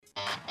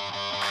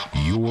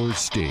Your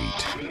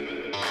state,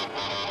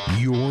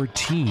 your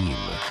team,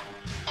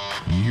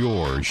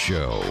 your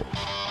show.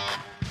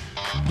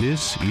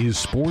 This is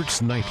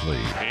Sports Nightly.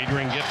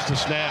 Adrian gets the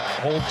snap,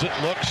 holds it,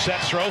 looks,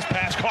 sets, throws,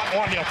 pass, caught,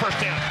 Wandale, first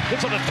down.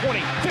 It's on the 20,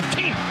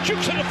 15,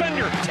 shoots a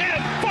defender,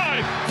 10,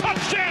 5,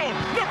 touchdown,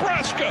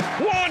 Nebraska.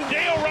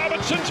 Wandale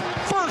Robinson's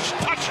first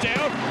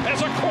touchdown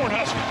as a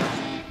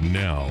Cornhusker.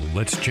 Now,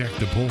 let's check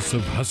the pulse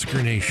of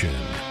Husker Nation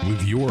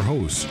with your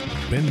hosts,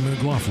 Ben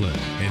McLaughlin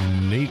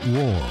and Nate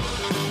Rohr.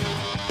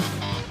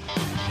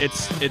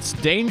 It's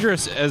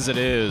dangerous as it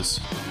is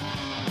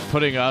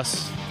putting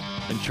us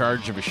in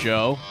charge of a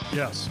show.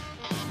 Yes.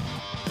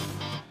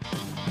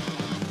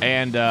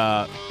 And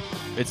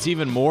it's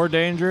even more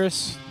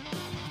dangerous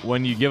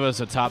when you give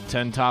us a top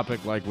 10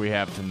 topic like we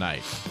have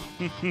tonight.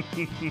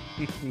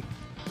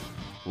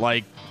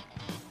 like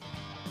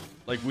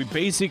we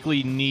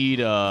basically need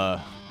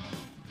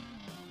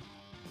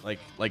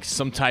like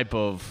some type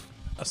of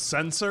a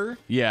censor,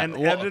 an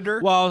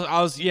editor. Well,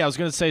 I was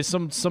going to say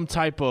some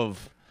type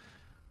of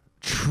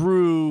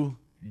true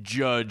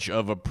judge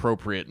of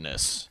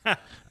appropriateness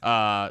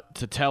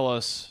to tell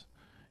us,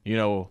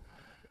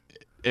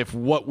 if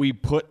what we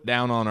put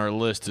down on our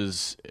list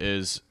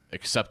is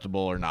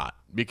acceptable or not.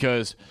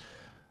 Because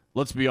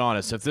let's be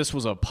honest, if this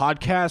was a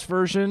podcast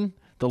version,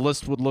 the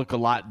list would look a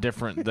lot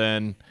different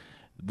than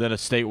a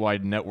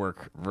statewide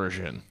network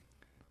version.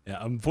 Yeah,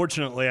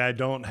 unfortunately, I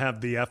don't have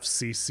the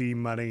FCC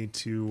money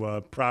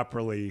to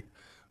properly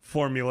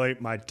formulate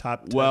my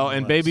top 10 Well,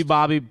 and list. Baby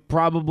Bobby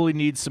probably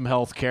needs some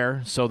health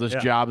care, so this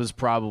job is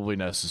probably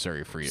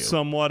necessary for you.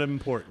 Somewhat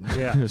important,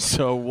 yeah.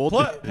 So we'll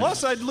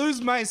Plus, I'd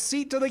lose my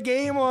seat to the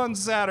game on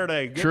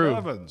Saturday. Good True.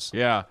 heavens.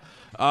 Yeah.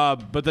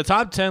 But the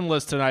top 10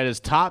 list tonight is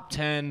top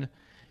 10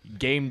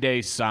 game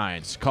day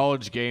signs,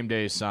 college game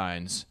day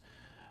signs.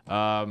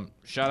 Shout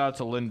out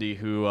to Lindy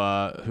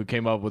who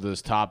came up with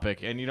this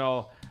topic. And,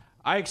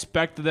 I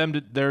expected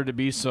there to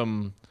be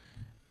some,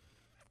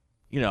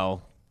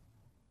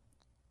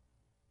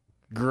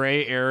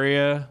 gray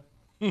area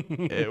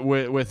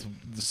with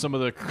some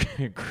of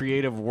the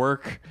creative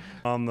work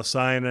On the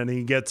sign, and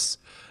he gets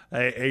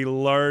a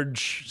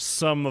large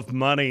sum of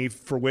money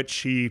for which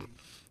he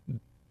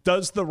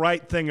does the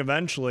right thing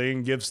eventually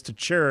and gives to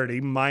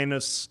charity,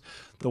 minus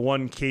the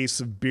one case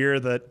of beer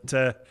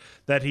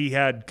that he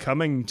had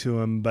coming to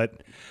him.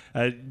 But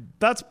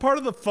that's part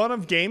of the fun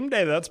of game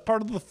day. That's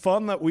part of the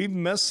fun that we've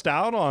missed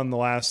out on the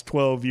last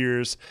 12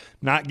 years,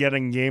 not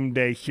getting game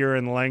day here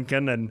in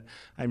Lincoln. And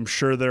I'm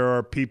sure there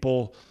are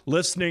people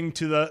listening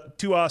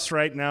to us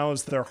right now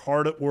as they're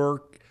hard at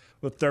work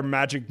with their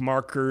magic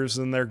markers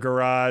in their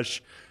garage,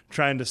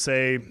 trying to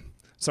say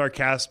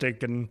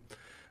sarcastic and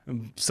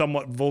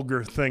somewhat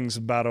vulgar things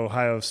about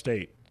Ohio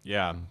State.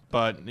 Yeah,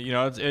 but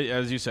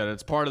as you said,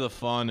 it's part of the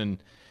fun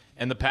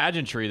and the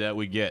pageantry that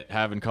we get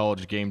having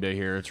college game day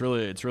here. It's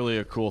really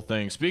a cool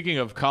thing. Speaking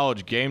of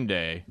college game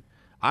day,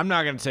 I'm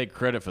not going to take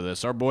credit for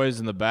this. Our boys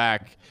in the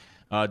back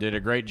did a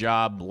great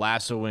job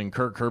lassoing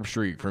Kirk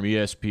Herbstreit from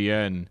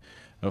ESPN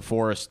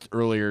for us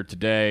earlier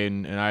today,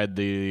 and I had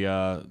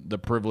the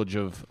privilege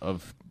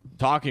of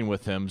talking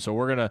with him. So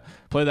we're gonna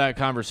play that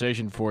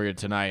conversation for you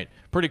tonight.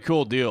 Pretty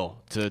cool deal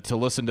to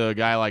listen to a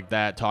guy like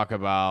that talk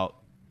about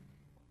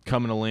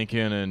coming to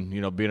Lincoln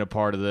and being a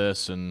part of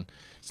this, and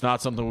it's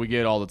not something we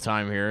get all the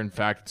time here. In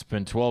fact, it's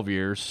been 12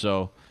 years,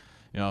 so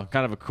kind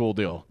of a cool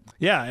deal.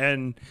 Yeah,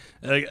 and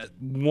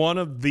one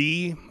of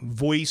the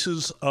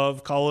voices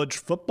of college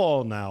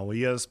football now.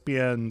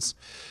 ESPN's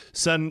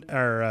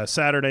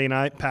Saturday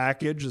night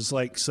package is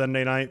like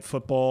Sunday night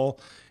football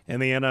in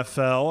the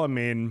NFL. I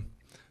mean,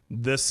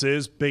 this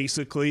is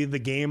basically the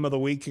game of the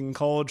week in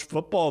college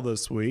football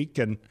this week,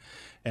 and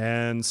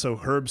so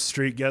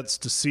Herbstreit gets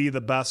to see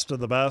the best of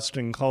the best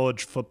in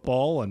college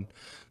football, and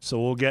so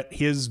we'll get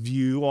his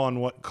view on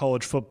what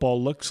college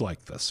football looks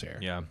like this year.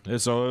 Yeah,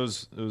 so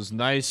it was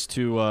nice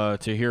to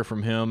hear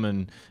from him,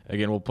 and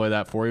again, we'll play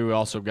that for you. We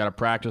also got a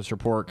practice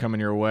report coming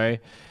your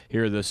way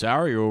here this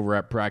hour. You're over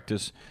at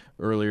practice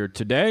earlier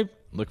today.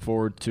 Look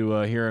forward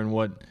to hearing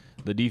what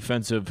the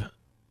defensive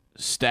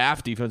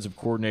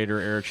coordinator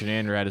Eric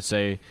Shenander had to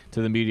say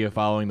to the media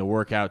following the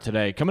workout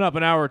today. Coming up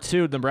in hour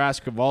 2, the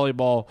Nebraska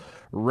Volleyball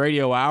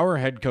Radio Hour.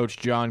 Head coach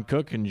John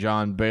Cook and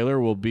John Baylor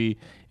will be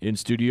in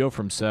studio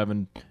from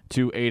 7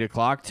 to 8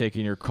 o'clock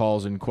taking your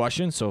calls and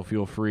questions, so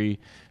feel free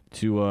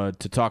to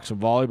talk some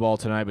volleyball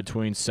tonight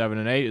between 7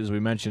 and 8. As we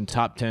mentioned,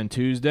 Top 10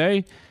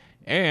 Tuesday,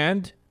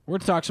 and we're going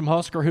to talk some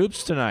Husker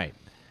hoops tonight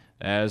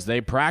as they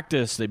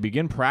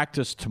begin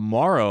practice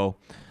tomorrow.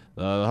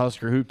 The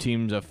Husker hoop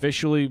team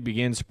officially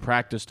begins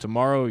practice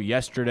tomorrow.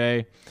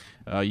 Yesterday,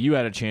 you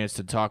had a chance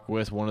to talk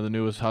with one of the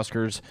newest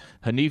Huskers,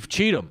 Hanif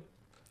Cheatham.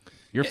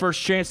 Your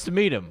first chance to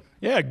meet him.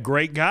 Yeah,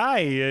 great guy.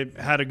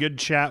 I had a good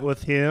chat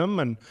with him,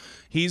 and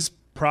he's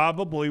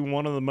probably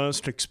one of the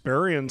most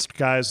experienced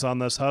guys on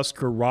this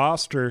Husker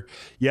roster.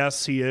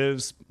 Yes, he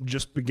is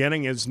just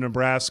beginning his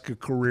Nebraska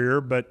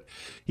career, but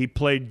he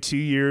played 2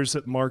 years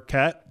at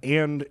Marquette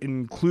and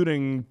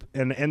including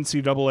an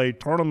NCAA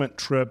tournament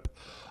trip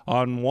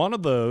on one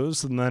of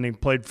those, and then he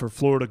played for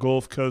Florida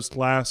Gulf Coast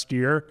last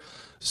year.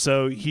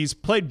 So he's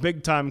played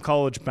big-time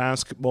college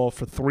basketball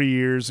for 3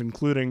 years,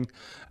 including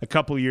a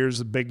couple years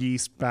of Big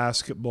East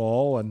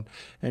basketball. And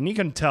you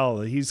can tell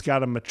that he's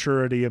got a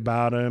maturity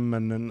about him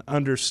and an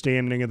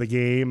understanding of the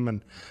game.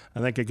 And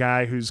I think a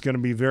guy who's going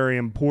to be very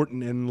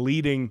important in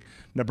leading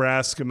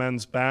Nebraska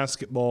men's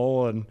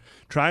basketball and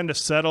trying to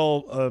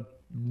settle a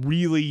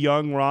really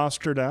young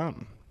roster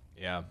down.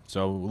 Yeah,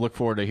 so look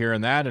forward to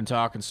hearing that and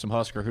talking some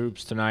Husker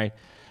hoops tonight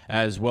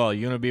as well.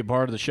 You want to be a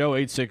part of the show?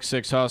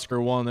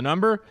 866-HUSKER-1, the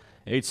number.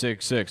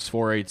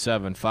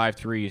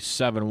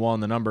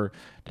 866-487-5371, the number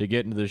to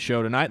get into the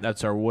show tonight.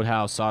 That's our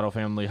Woodhouse Auto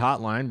Family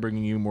Hotline,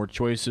 bringing you more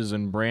choices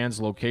in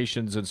brands,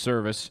 locations, and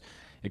service.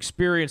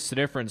 Experience the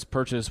difference.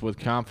 Purchase with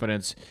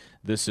confidence.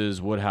 This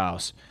is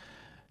Woodhouse.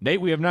 Nate,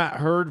 we have not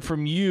heard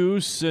from you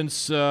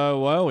since, we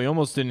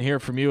almost didn't hear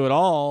from you at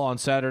all on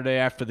Saturday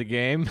after the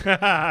game.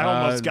 I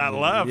almost got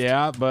left.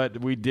 Yeah, but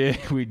we did.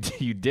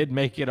 You did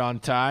make it on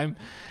time.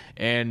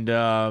 And,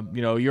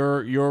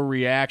 your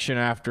reaction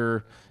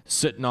after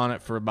sitting on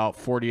it for about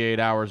 48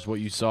 hours, what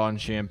you saw in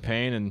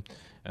Champaign, and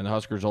the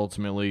Huskers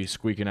ultimately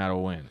squeaking out a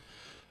win.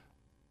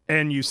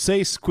 And you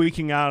say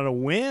squeaking out a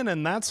win,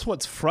 and that's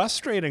what's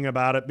frustrating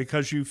about it,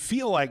 because you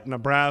feel like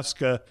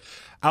Nebraska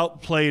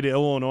outplayed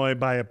Illinois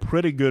by a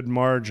pretty good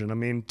margin. I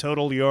mean,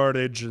 total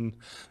yardage, and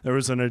there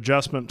was an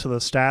adjustment to the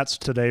stats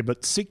today,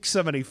 but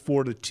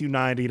 674 to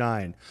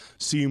 299.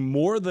 So you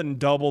more than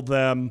doubled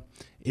them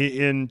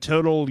in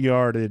total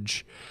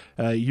yardage.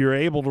 You're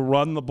able to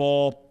run the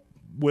ball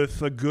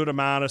with a good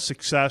amount of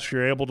success.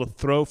 You're able to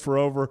throw for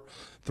over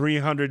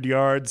 300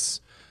 yards,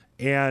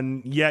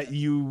 and yet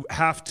you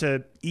have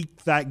to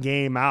eke that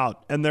game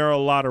out. And there are a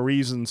lot of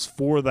reasons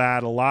for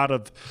that, a lot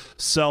of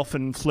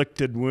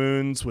self-inflicted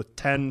wounds with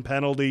 10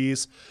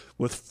 penalties,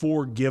 with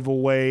 4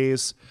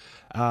 giveaways,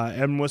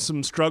 and with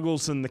some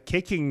struggles in the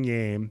kicking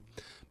game.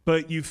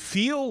 But you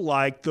feel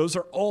like those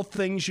are all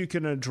things you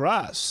can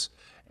address.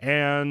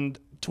 And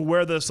to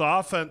where this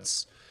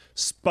offense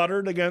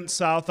sputtered against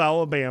South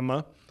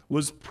Alabama,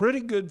 was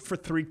pretty good for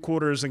 3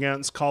 quarters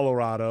against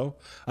Colorado,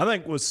 I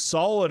think was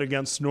solid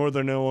against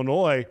Northern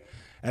Illinois,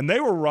 and they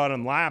were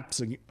running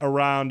laps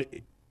around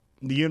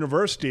the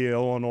University of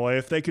Illinois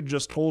if they could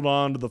just hold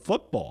on to the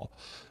football.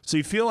 So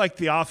you feel like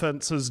the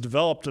offense has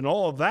developed, and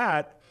all of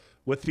that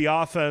with the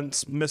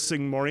offense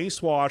missing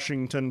Maurice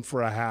Washington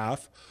for a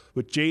half,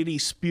 with J.D.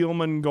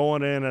 Spielman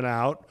going in and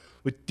out,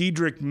 with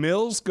Dedrick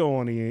Mills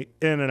going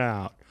in and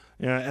out.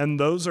 And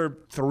those are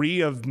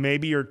 3 of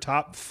maybe your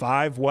top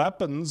 5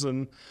 weapons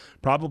and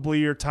probably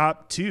your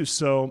top 2.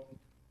 So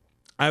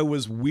I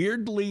was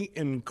weirdly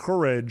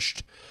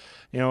encouraged,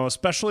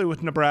 especially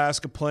with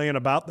Nebraska playing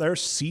about their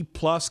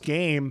C-plus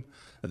game.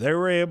 They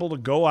were able to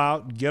go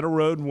out, get a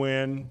road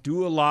win,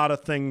 do a lot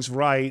of things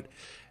right,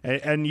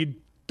 and you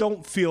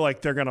don't feel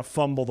like they're going to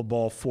fumble the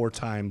ball 4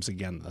 times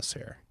again this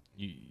year.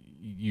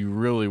 You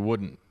really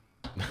wouldn't.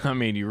 I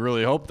mean, you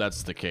really hope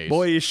that's the case.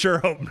 Boy, you sure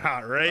hope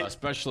not, right?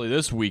 Especially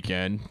this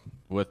weekend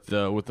with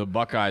the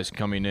Buckeyes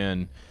coming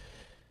in.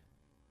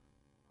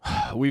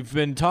 We've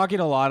been talking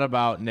a lot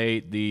about,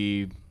 Nate,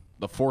 the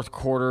fourth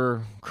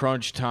quarter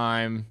crunch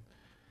time.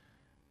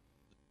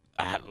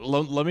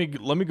 Let me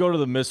go to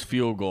the missed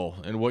field goal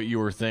and what you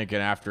were thinking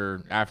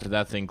after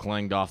that thing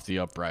clanged off the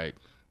upright.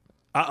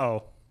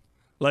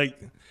 Like,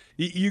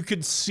 you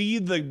could see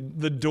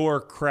the door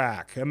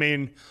crack. I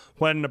mean,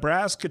 when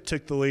Nebraska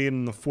took the lead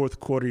in the fourth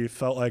quarter, you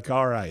felt like,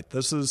 all right,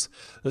 this is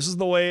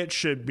the way it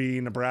should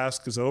be.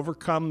 Nebraska's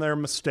overcome their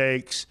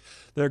mistakes.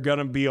 They're going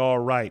to be all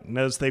right. And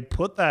as they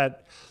put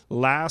that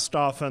last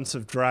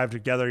offensive drive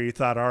together, you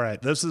thought, all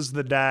right, this is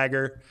the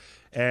dagger,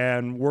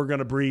 and we're going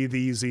to breathe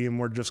easy, and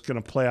we're just going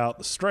to play out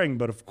the string.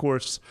 But, of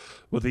course,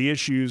 with the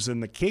issues in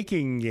the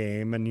kicking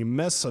game, and you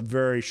miss a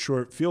very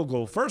short field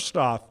goal, first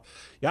off,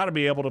 you got to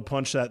be able to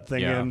punch that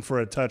thing in for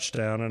a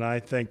touchdown, and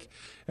I think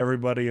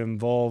everybody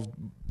involved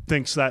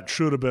thinks that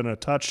should have been a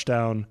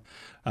touchdown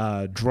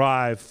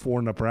drive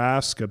for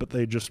Nebraska, but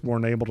they just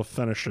weren't able to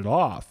finish it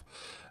off.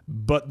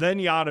 But then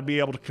you ought to be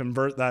able to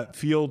convert that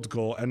field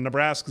goal, and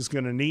Nebraska's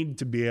going to need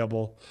to be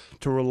able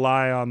to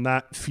rely on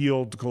that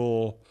field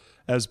goal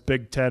as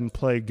Big Ten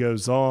play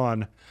goes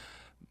on.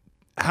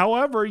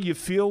 However, you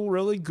feel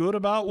really good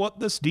about what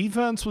this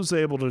defense was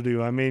able to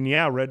do. I mean,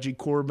 Reggie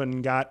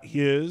Corbin got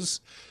his,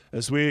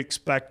 as we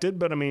expected,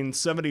 but,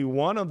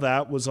 71 of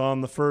that was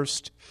on the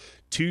first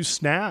 2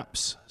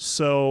 snaps.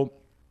 So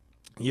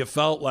you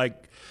felt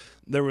like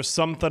there was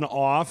something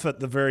off at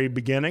the very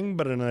beginning,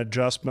 but an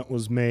adjustment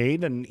was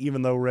made. And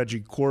even though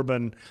Reggie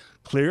Corbin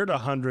cleared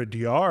 100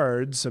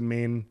 yards,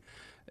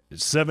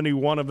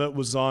 71 of it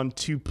was on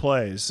 2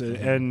 plays.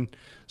 Mm-hmm. And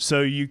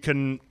so you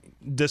can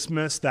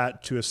dismiss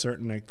that to a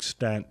certain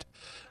extent.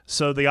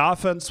 So the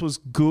offense was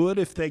good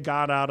if they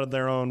got out of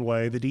their own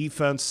way. The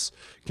defense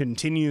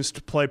continues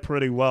to play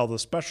pretty well. The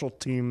special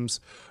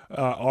teams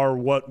are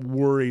what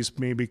worries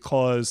me,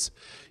 because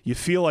you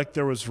feel like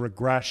there was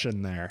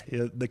regression there.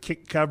 The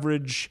kick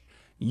coverage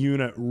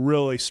unit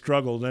really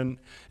struggled. And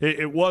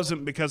it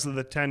wasn't because of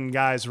the 10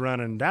 guys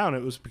running down.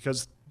 It was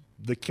because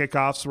the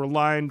kickoffs were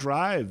line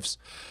drives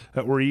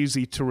that were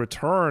easy to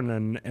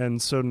return.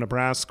 And so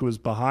Nebraska was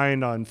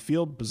behind on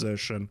field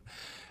position.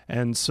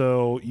 And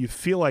so you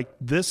feel like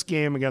this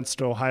game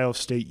against Ohio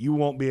State, you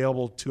won't be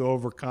able to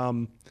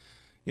overcome,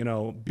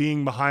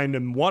 being behind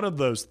in one of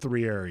those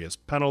three areas,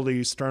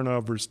 penalties,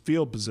 turnovers,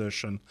 field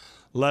position,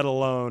 let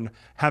alone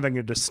having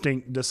a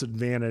distinct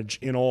disadvantage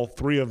in all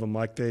three of them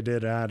like they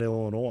did at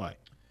Illinois.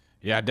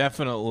 Yeah,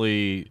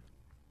 definitely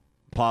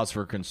pause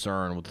for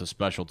concern with the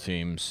special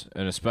teams,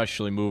 and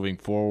especially moving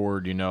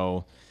forward,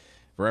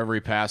 for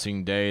every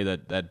passing day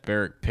that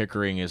Barrett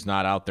Pickering is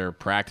not out there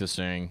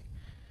practicing,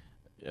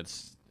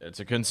 it's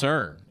a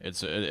concern.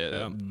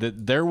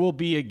 There will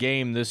be a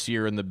game this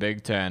year in the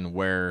Big Ten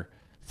where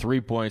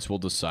 3 points will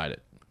decide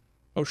it.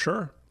 Oh,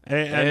 sure.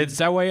 And it's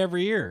that way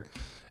every year.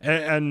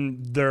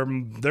 And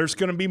there's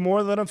going to be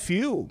more than a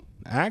few,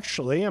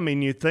 actually. I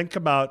mean, you think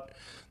about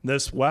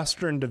this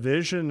Western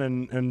Division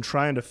and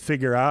trying to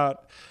figure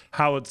out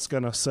how it's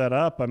going to set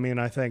up. I mean,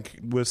 I think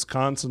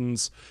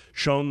Wisconsin's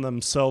shown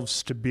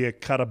themselves to be a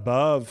cut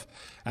above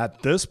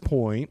at this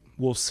point.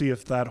 We'll see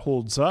if that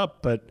holds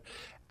up. But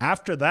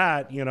after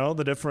that,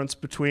 the difference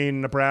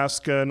between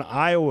Nebraska and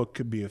Iowa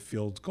could be a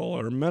field goal,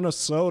 or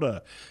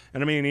Minnesota.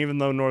 And I mean, even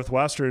though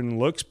Northwestern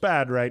looks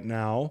bad right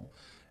now,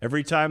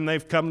 every time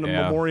they've come to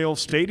Memorial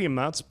Stadium,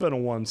 that's been a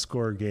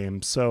one-score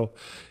game. So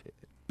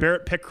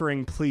Barrett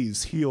Pickering,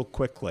 please heal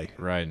quickly.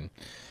 Right.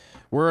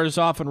 We're just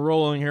off and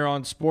rolling here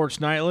on Sports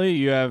Nightly.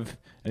 You have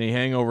any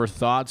hangover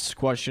thoughts,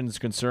 questions,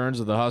 concerns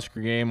of the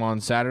Husker game on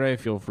Saturday?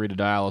 Feel free to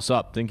dial us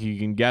up. Think you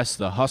can guess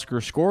the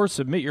Husker score?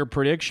 Submit your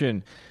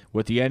prediction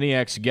with the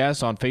NEX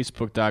Guess on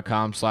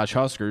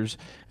Facebook.com/Huskers,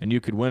 and you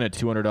could win a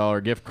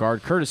 $200 gift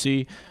card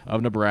courtesy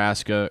of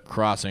Nebraska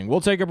Crossing.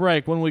 We'll take a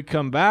break. When we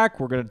come back,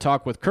 we're going to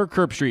talk with Kirk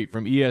Herbstreit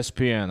from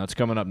ESPN. That's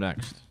coming up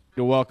next.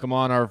 We'll welcome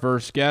on our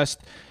first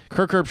guest,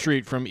 Kirk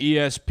Herbstreit from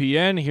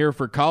ESPN, here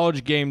for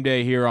College Game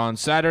Day here on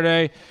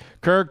Saturday.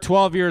 Kirk,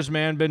 12 years,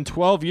 man. Been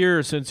 12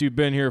 years since you've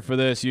been here for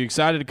this. You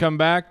excited to come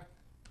back?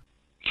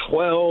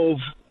 12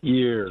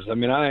 years. I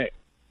mean, I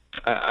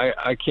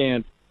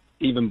can't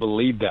even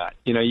believe that.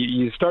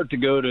 You start to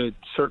go to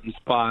certain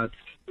spots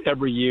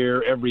every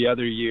year, every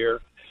other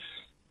year.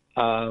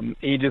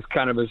 You just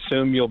kind of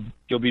assume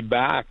you'll be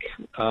back,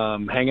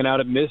 hanging out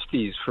at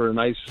Misty's for a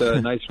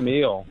nice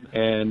meal,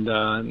 and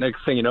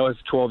next thing you know, it's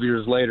 12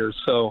 years later.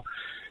 So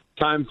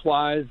time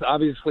flies.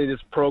 Obviously,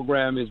 this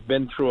program has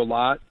been through a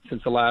lot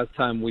since the last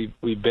time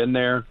we've been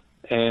there,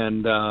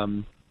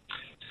 and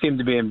seem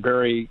to be in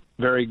very,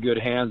 very good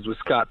hands with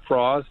Scott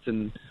Frost.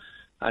 And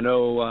I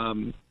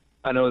know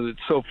that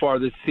so far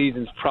this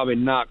season's probably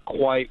not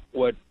quite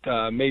what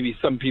maybe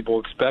some people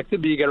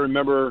expected, but you got to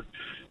remember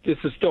this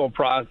is still a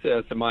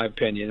process, in my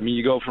opinion. I mean,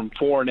 you go from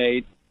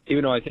 4-8,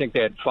 even though I think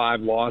they had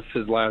 5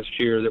 losses last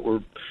year that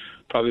were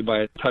probably by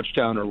a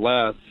touchdown or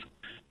less.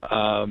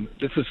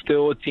 This is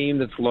still a team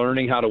that's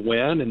learning how to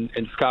win,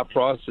 and Scott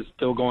Frost is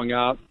still going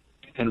out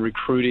and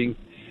recruiting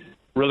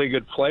really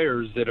good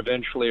players that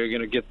eventually are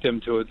going to get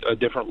them to a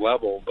different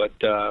level. But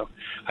I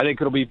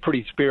think it'll be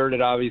pretty spirited,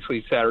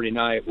 obviously, Saturday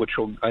night, which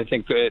will, I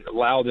think,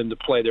 allow them to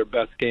play their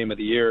best game of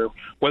the year.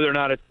 Whether or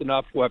not it's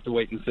enough, we'll have to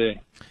wait and see.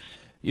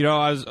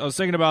 I was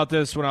thinking about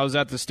this when I was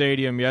at the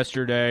stadium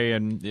yesterday,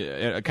 and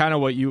kind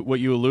of what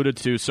you alluded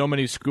to. So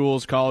many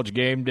schools, College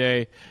Game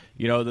Day,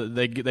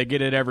 they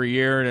get it every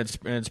year, and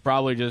it's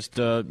probably just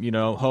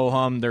ho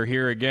hum. They're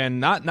here again.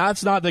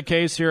 That's not the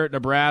case here at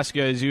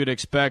Nebraska, as you'd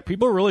expect.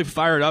 People are really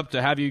fired up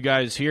to have you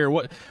guys here.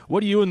 What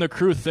do you and the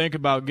crew think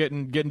about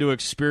getting to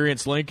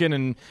experience Lincoln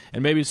and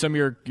maybe some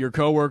of your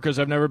coworkers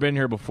have never been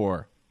here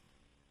before?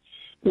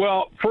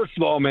 Well, first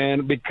of all,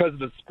 man, because of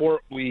the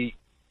sport we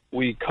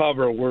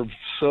cover, we're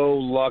so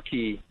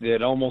lucky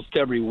that almost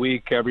every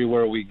week,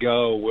 everywhere we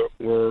go,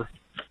 we're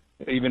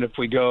even if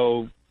we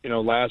go,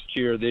 last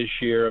year, this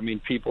year, I mean,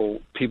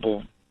 people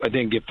I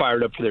think get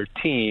fired up for their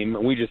team,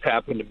 and we just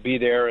happen to be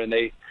there, and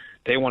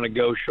they want to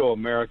go show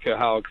America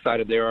how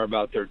excited they are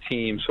about their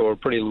team. So we're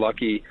pretty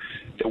lucky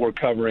that we're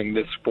covering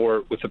this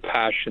sport with a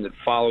passion that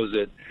follows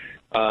it.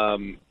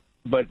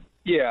 But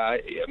yeah,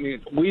 I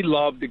mean, I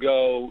love to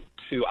go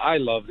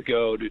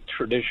to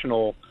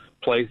traditional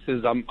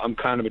places. I'm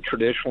kind of a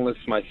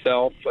traditionalist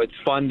myself. It's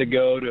fun to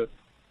go to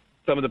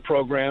some of the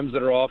programs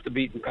that are off the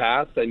beaten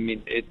path. I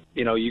mean,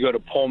 you go to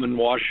Pullman,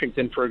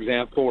 Washington, for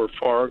example,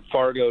 or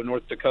Fargo,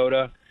 North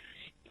Dakota.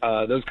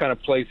 Those kind of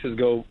places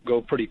go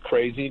pretty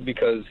crazy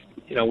because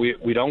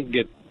we don't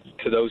get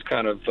to those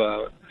kind of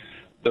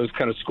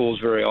schools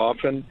very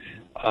often.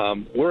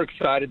 We're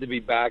excited to be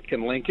back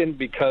in Lincoln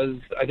because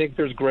I think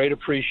there's great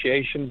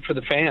appreciation for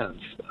the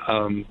fans.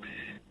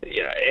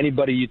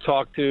 Anybody you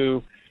talk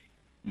to,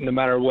 no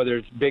matter whether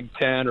it's Big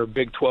Ten or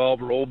Big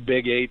 12 or old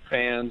Big 8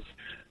 fans,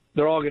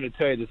 they're all going to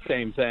tell you the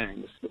same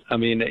things. I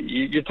mean,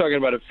 you're talking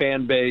about a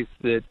fan base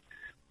that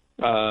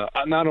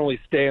not only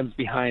stands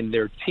behind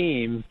their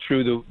team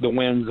through the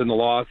wins and the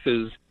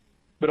losses,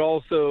 but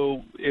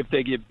also if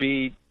they get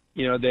beat,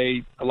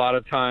 they a lot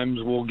of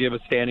times will give a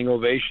standing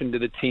ovation to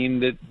the team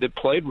that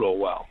played real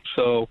well.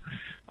 So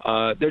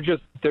they're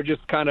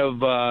just kind of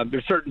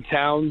there's certain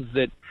towns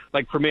that,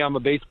 like for me, I'm a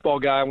baseball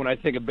guy. When I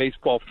think of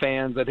baseball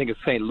fans, I think of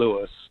St.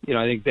 Louis.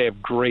 I think they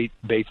have great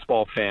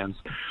baseball fans.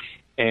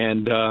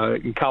 And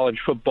in college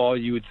football,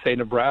 you would say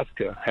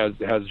Nebraska has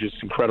just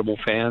incredible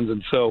fans.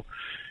 And so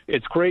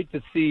it's great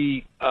to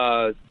see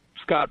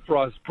Scott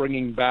Frost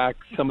bringing back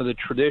some of the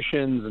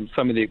traditions and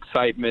some of the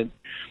excitement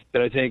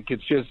that I think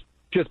it's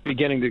just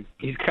beginning to –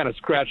 he's kind of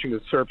scratching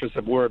the surface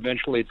of where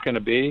eventually it's going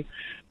to be.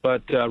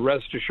 But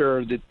rest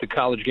assured that the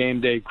College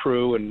Game Day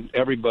crew and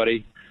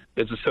everybody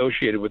that's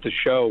associated with the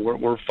show,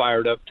 we're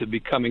fired up to be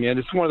coming in.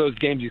 It's one of those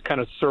games you kind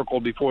of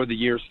circled before the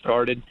year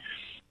started.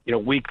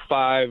 Week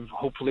 5,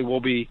 hopefully we'll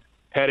be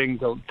heading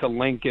to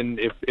Lincoln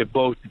if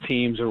both the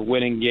teams are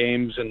winning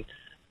games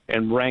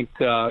and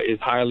ranked as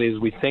highly as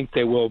we think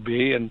they will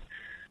be. And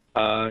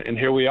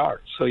here we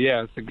are. So,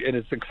 yeah, it's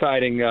an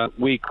exciting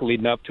week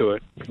leading up to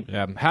it.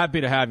 Yeah, I'm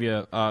happy to have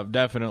you,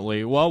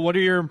 definitely. Well, what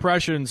are your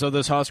impressions of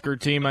this Husker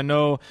team? I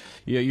know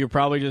you're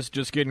probably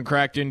just getting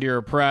cracked into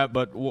your prep,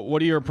 but what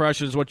are your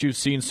impressions, what you've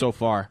seen so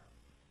far?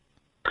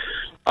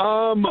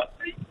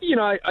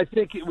 I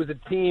think it was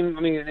a team.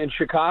 I mean, in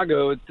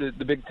Chicago at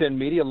the Big Ten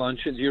media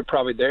luncheons, you're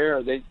probably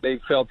there. They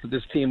felt that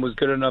this team was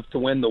good enough to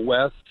win the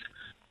West,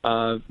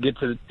 get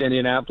to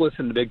Indianapolis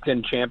in the Big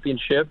Ten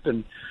championship,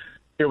 and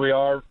here we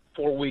are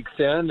 4 weeks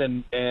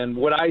in. And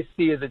what I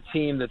see is a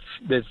team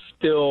that's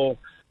still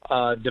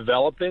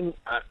developing.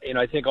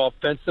 I think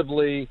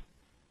offensively,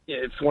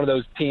 it's one of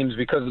those teams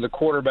because of the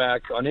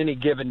quarterback on any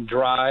given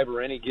drive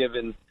or any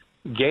given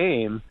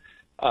game.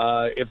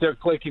 If they're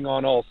clicking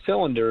on all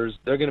cylinders,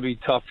 they're going to be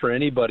tough for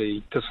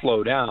anybody to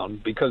slow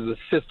down because of the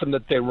system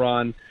that they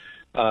run.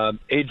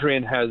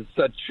 Adrian has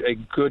such a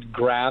good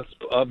grasp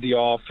of the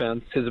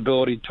offense. His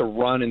ability to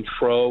run and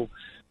throw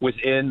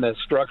within the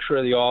structure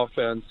of the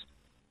offense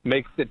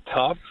makes it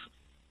tough.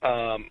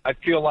 I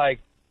feel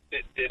like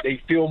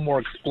they feel more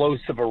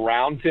explosive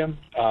around him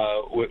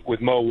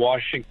with Mo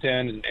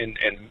Washington and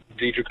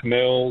Dedrick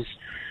Mills.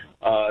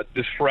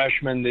 This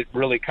freshman that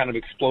really kind of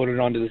exploded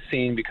onto the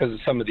scene because of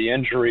some of the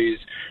injuries,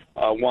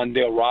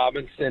 Wan'Dale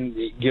Robinson,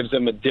 gives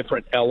him a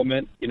different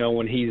element,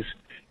 when he's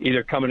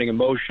either coming in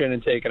motion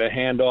and taking a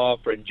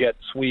handoff or a jet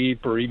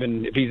sweep, or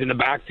even if he's in the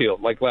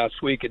backfield like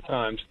last week at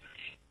times.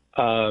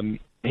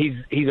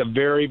 He's a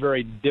very,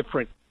 very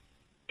different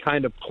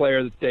kind of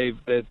player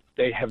that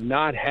they have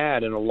not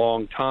had in a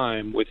long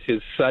time with his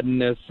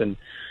suddenness and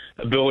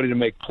ability to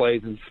make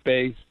plays in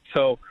space.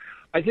 So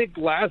I think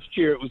last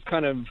year it was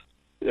kind of,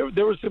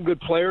 there were some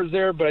good players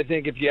there, but I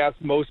think if you ask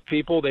most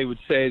people, they would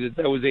say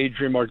that was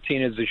Adrian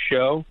Martinez's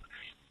show,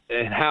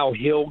 and how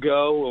he'll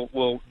go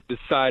will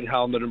decide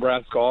how the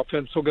Nebraska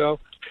offense will go.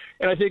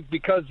 And I think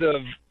because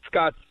of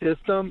Scott's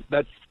system,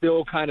 that's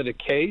still kind of the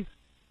case.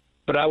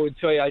 But I would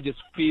tell you, I just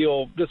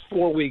feel just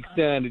 4 weeks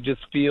in, it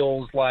just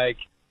feels like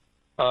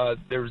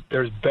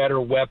there's better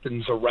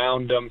weapons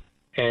around them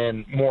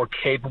and more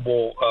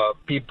capable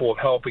people of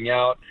helping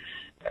out.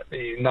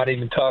 We haven't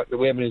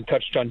even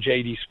touched on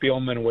J.D.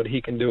 Spielman and what he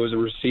can do as a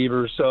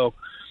receiver. So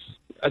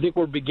I think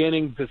we're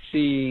beginning to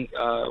see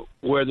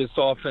where this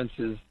offense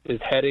is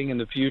heading in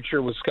the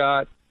future with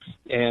Scott.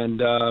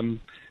 And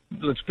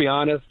let's be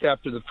honest,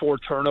 after the 4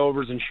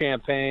 turnovers in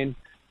Champaign,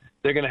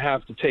 they're going to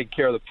have to take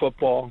care of the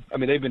football. I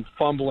mean, they've been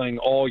fumbling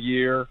all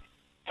year,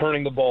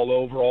 turning the ball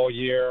over all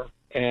year,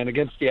 and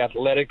against the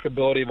athletic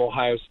ability of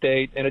Ohio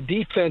State and a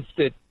defense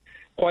that,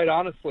 quite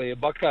honestly, a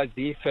Buckeyes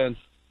defense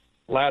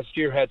last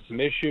year had some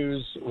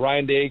issues.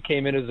 Ryan Day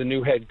came in as a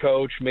new head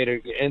coach,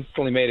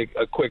 instantly made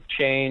a quick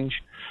change.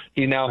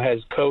 He now has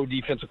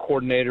co-defensive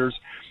coordinators.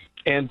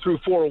 And through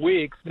 4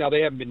 weeks, now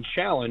they haven't been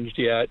challenged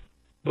yet,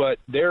 but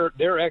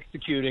they're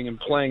executing and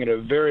playing at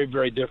a very,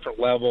 very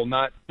different level,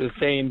 not the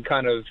same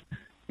kind of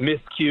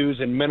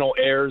miscues and mental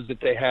errors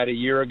that they had a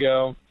year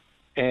ago.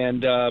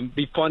 And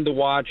be fun to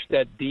watch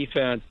that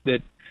defense that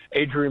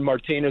Adrian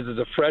Martinez as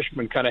a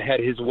freshman kind of had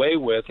his way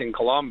with in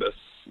Columbus.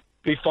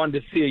 Be fun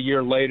to see a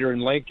year later in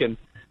Lincoln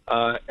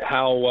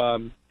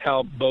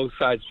how both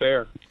sides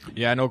fare.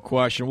 Yeah, no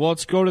question. Well,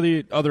 let's go to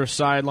the other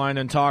sideline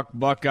and talk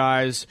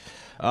Buckeyes.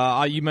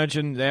 You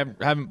mentioned they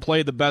haven't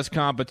played the best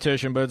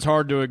competition, but it's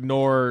hard to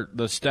ignore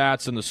the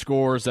stats and the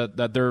scores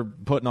that they're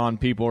putting on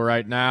people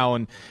right now.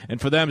 And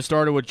for them, it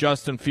started with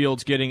Justin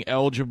Fields getting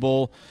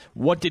eligible.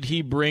 What did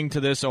he bring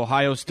to this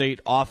Ohio State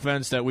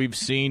offense that we've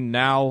seen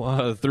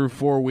now through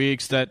 4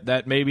 weeks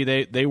that maybe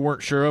they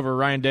weren't sure of, or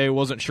Ryan Day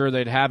wasn't sure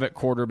they'd have at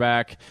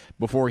quarterback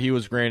before he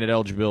was granted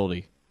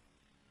eligibility?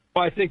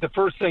 Well, I think the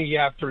first thing you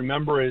have to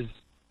remember is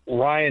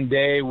Ryan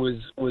Day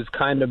was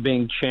kind of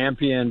being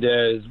championed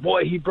as,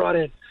 boy, he brought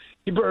an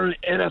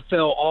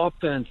NFL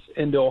offense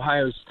into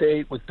Ohio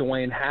State with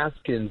Dwayne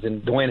Haskins,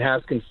 and Dwayne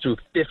Haskins threw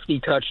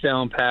 50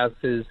 touchdown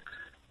passes,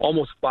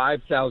 almost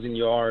 5,000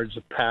 yards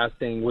of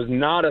passing, was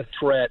not a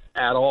threat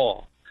at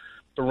all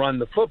to run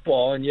the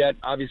football, and yet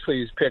obviously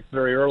he was picked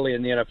very early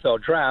in the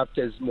NFL draft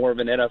as more of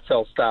an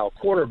NFL-style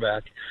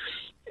quarterback.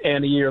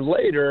 And a year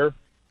later,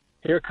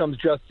 here comes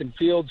Justin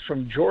Fields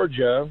from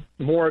Georgia,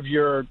 more of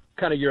your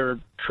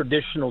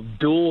traditional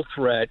dual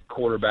threat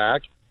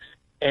quarterback.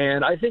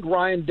 And I think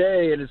Ryan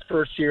Day, in his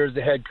first year as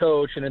the head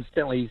coach, and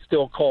incidentally he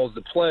still calls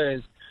the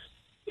plays,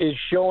 is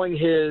showing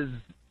his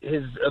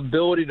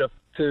ability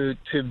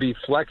to be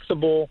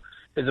flexible,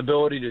 his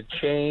ability to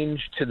change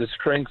to the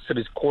strengths of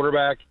his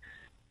quarterback.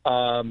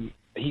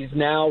 He's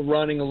now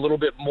running a little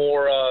bit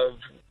more of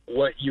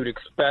what you'd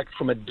expect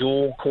from a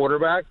dual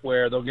quarterback,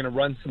 where they're going to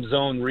run some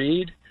zone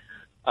read.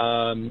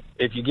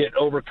 If you get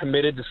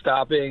overcommitted to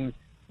stopping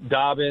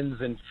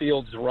Dobbins and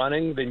Fields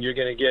running, then you're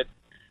going to get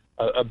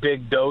a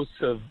big dose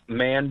of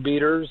man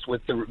beaters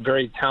with the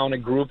very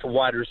talented group of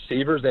wide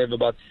receivers. They have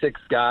about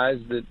 6 guys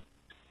that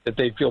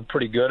they feel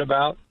pretty good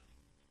about.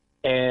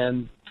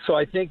 And so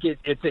I think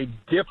it's a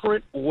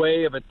different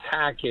way of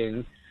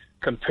attacking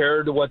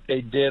compared to what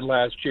they did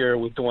last year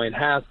with Dwayne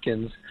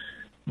Haskins.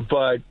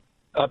 But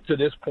up to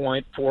this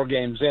point, 4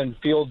 games in,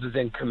 Fields is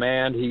in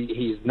command.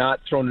 He's not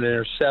thrown an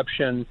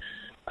interception.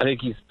 I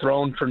think he's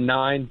thrown for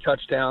 9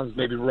 touchdowns,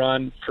 maybe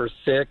run for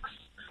 6.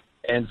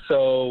 And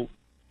so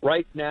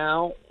right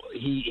now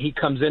he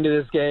comes into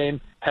this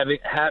game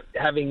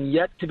having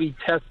yet to be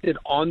tested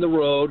on the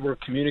road where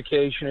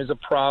communication is a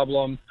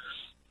problem,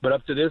 but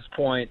up to this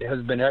point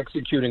has been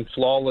executing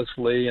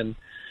flawlessly. And,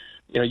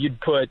 you'd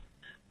put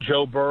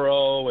Joe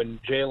Burrow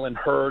and Jalen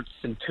Hurts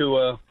and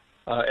Tua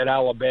at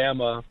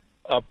Alabama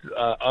up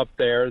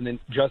there, and then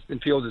Justin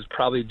Fields is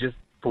probably just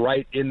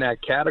right in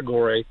that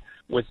category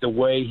with the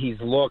way he's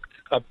looked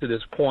up to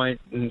this point.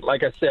 And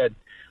like I said,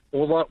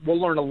 we'll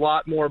learn a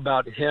lot more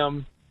about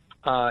him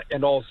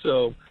and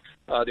also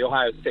the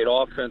Ohio State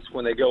offense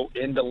when they go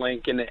into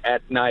Lincoln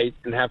at night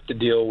and have to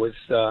deal with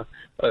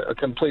a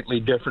completely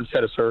different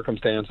set of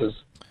circumstances.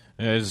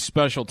 He's a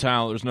special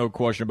talent. There's no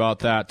question about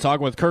that.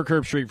 Talking with Kirk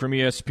Herbstreit from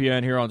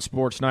ESPN here on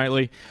Sports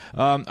Nightly.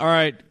 All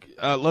right,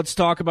 let's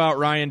talk about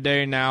Ryan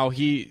Day now.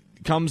 He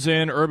comes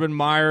in. Urban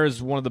Meyer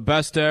is one of the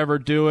best to ever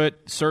do it,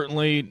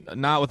 certainly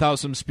not without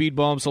some speed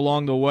bumps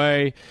along the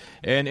way.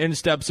 And in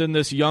steps in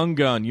this young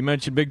gun. You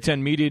mentioned Big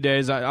Ten Media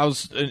Days. I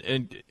was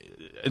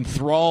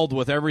enthralled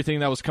with everything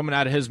that was coming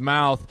out of his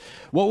mouth.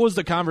 What was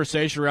the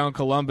conversation around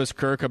Columbus,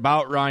 Kirk,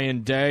 about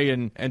Ryan Day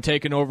and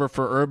taking over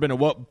for Urban and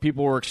what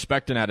people were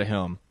expecting out of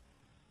him?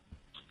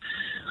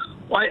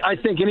 Well, I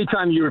think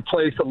anytime you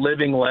replace a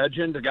living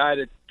legend, a guy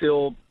that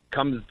still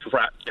comes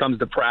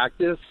to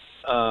practice,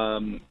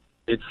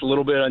 it's a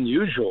little bit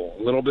unusual,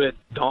 a little bit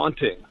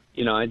daunting.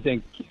 I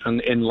think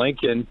in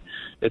Lincoln,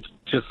 it's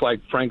just like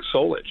Frank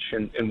Solich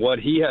and what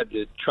he had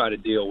to try to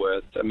deal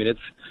with. I mean,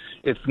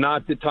 it's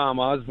not that Tom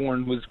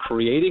Osborne was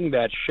creating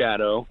that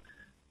shadow,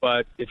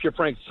 but if you're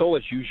Frank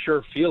Solich, you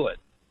sure feel it.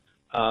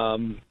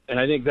 And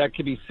I think that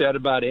could be said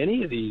about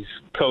any of these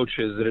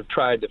coaches that have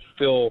tried to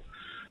fill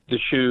the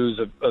shoes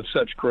of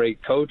such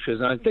great coaches.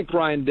 And I think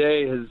Ryan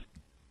Day has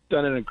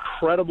done an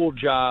incredible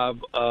job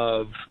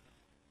of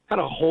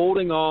kind of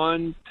holding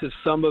on to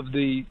some of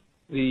the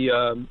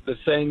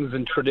things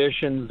and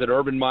traditions that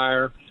Urban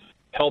Meyer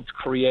helped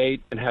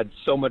create and had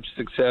so much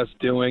success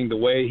doing, the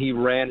way he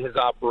ran his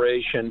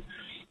operation.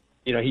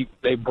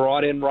 They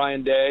brought in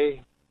Ryan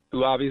Day,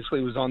 who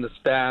obviously was on the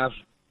staff.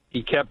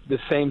 He kept the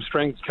same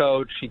strength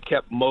coach. He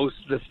kept most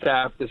of the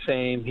staff the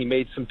same. He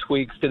made some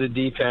tweaks to the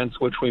defense,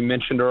 which we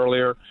mentioned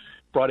earlier,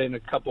 brought in a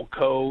couple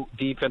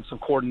co-defensive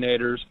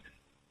coordinators.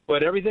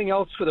 But everything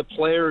else for the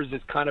players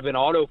is kind of an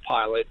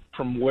autopilot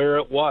from where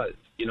it was.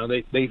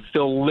 They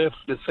still lift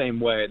the same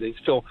way. They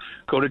still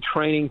go to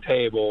training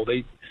table.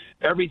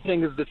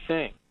 Everything is the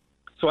same.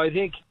 So I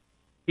think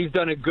he's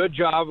done a good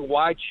job.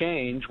 Why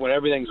change when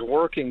everything's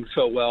working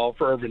so well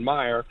for Urban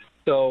Meyer?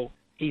 So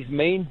he's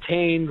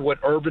maintained what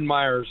Urban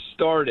Meyer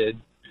started,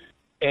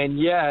 and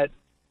yet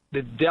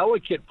the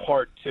delicate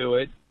part to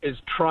it is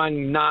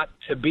trying not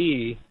to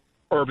be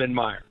Urban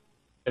Meyer.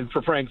 And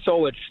for Frank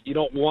Solich, you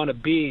don't want to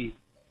be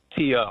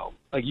T.O.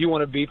 Like, you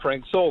want to be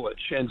Frank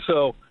Solich. And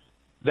so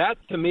that,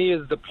 to me,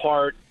 is the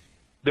part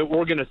that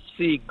we're going to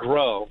see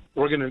grow.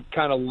 We're going to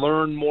kind of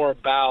learn more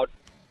about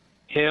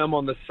him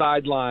on the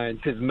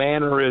sidelines, his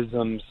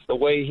mannerisms, the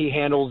way he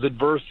handles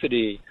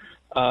adversity,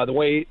 the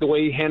way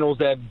he handles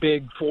that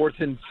big 4th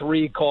and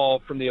 3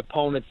 call from the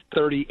opponent's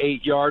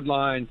 38-yard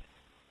line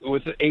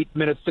with 8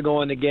 minutes to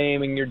go in the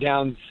game and you're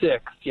down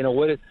 6.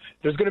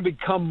 There's going to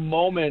become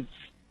moments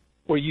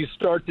where you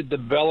start to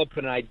develop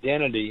an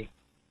identity.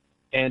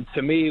 And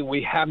to me,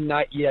 we have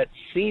not yet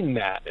seen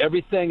that.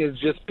 Everything has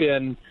just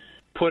been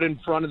put in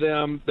front of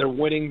them. They're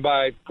winning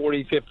by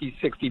 40, 50,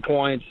 60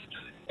 points.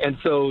 And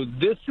so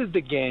this is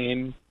the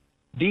game,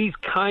 these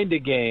kind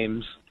of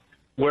games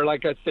where,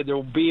 like I said, there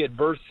will be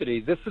adversity.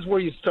 This is where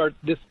you start,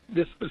 this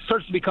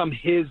starts to become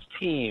his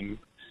team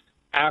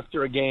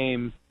after a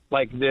game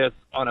like this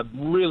on a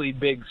really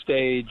big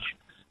stage.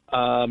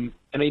 And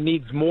he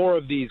needs more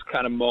of these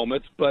kind of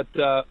moments. But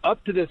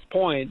up to this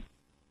point,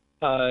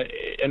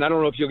 and I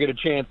don't know if you'll get a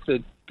chance to,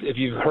 if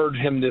you've heard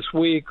him this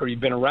week or you've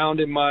been around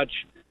him much,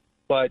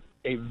 but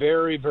a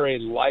very, very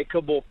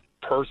likable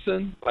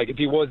person. Like, if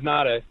he was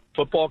not a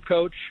football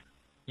coach,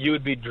 you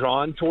would be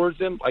drawn towards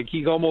him. Like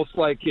he's almost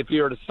like if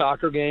you're at a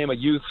soccer game, a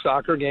youth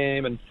soccer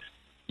game, and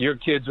your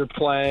kids are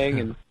playing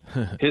and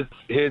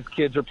his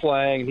kids are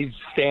playing, and he's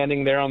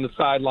standing there on the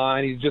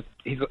sideline.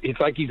 It's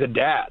like he's a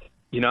dad.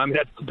 I mean,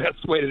 that's the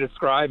best way to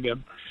describe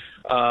him.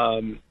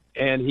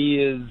 And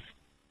he is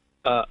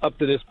up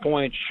to this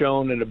point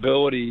shown an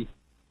ability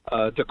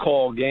to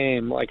call a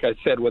game. Like I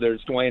said, whether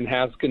it's Dwayne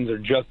Haskins or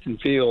Justin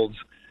Fields,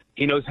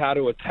 he knows how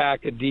to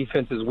attack a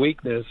defense's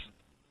weakness.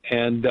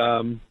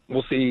 And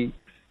we'll see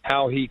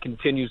how he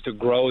continues to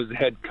grow as a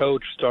head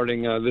coach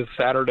starting this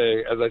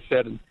Saturday, as I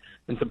said, in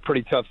some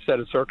pretty tough set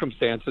of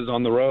circumstances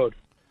on the road.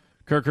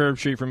 Kirk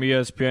Herbstreit from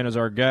ESPN is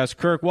our guest.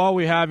 Kirk, while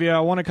we have you, I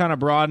want to kind of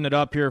broaden it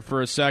up here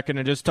for a second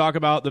and just talk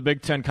about the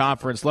Big Ten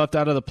Conference. Left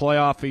out of the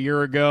playoff a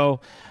year ago.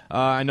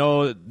 I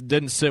know it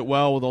didn't sit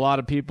well with a lot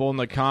of people in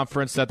the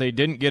conference that they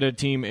didn't get a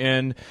team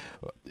in.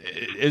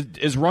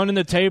 Is running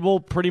the table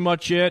pretty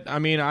much it? I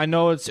mean, I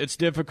know it's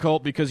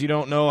difficult because you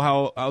don't know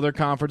how other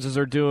conferences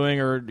are doing,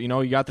 or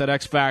you got that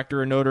X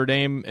factor in Notre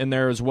Dame in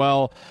there as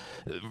well.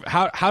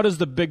 How does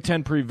the Big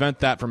Ten prevent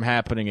that from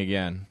happening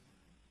again?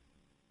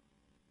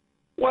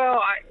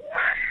 Well,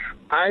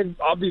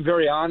 I'll be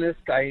very honest.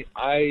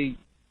 I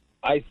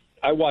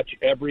watch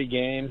every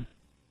game,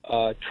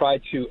 try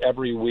to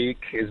every week,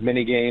 as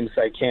many games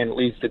as I can, at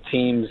least the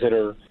teams that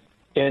are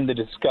in the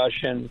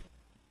discussion.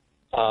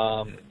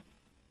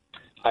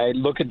 I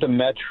look at the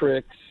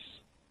metrics.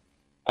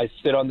 I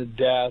sit on the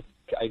desk.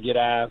 I get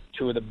asked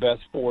who are the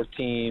best 4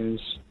 teams.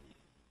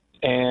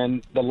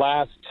 And the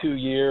last 2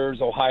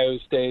 years, Ohio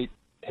State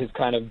has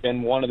kind of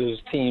been one of those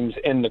teams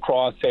in the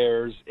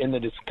crosshairs, in the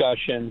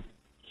discussion.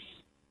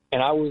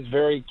 And I was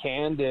very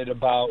candid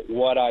about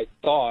what I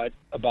thought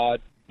about.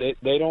 They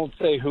don't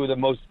say who are the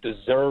most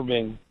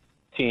deserving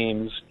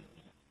teams.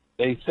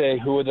 They say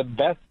who are the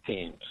best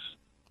teams.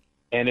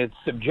 And it's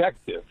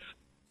subjective.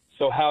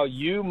 So how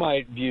you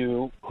might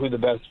view who the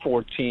best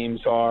 4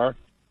 teams are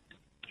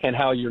and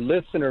how your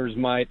listeners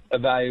might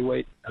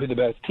evaluate who the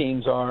best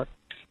teams are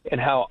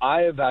and how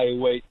I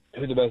evaluate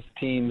who the best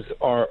teams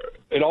are,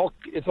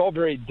 it's all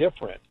very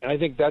different. And I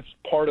think that's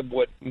part of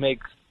what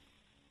makes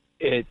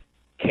it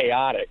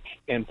chaotic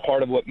and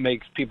part of what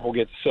makes people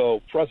get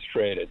so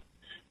frustrated.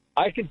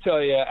 I can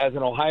tell you, as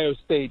an Ohio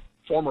State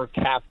former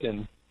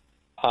captain,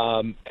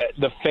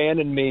 the fan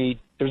in me,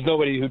 there's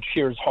nobody who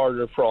cheers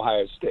harder for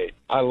Ohio State.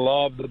 I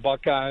love the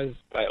Buckeyes.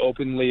 I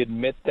openly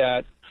admit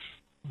that.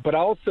 But I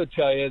also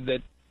tell you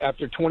that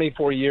after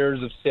 24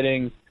 years of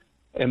sitting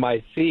in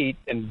my seat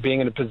and being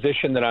in a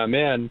position that I'm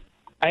in,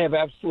 I have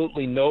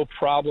absolutely no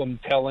problem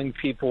telling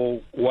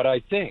people what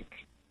I think,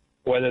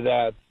 whether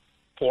that's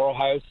for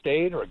Ohio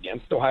State or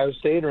against Ohio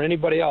State or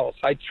anybody else.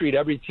 I treat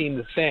every team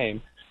the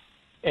same.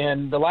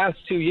 And the last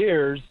 2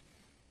 years,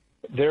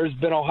 there's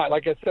been,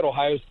 like I said,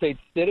 Ohio State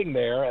sitting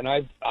there. And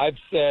I've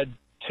said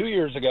 2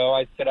 years ago,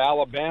 I said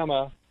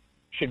Alabama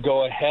should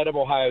go ahead of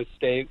Ohio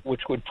State,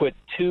 which would put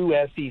 2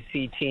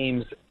 SEC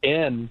teams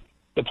in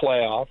the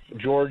playoff,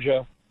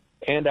 Georgia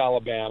and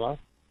Alabama.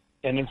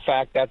 And, in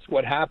fact, that's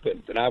what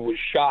happened. And I was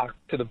shocked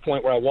to the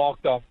point where I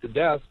walked off the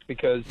desk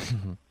because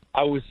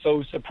I was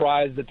so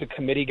surprised that the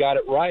committee got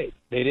it right.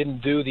 They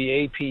didn't do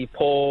the AP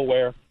poll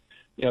where,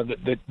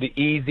 the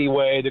easy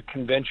way, the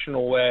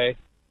conventional way,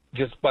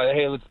 just by,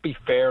 hey, let's be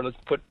fair. Let's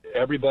put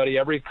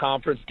every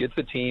conference gets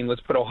a team.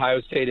 Let's put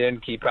Ohio State in,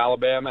 keep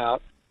Alabama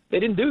out. They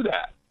didn't do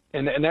that.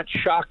 And that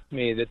shocked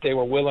me that they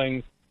were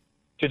willing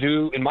to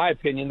do, in my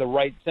opinion, the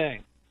right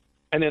thing.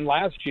 And then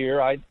last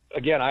year, I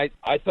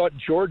thought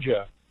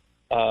Georgia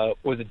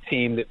was a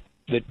team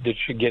that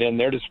should get in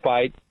there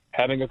despite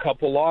having a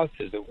couple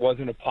losses. It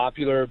wasn't a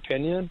popular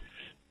opinion,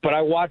 but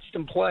I watched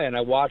them play, and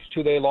I watched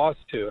who they lost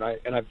to,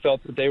 and I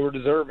felt that they were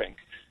deserving.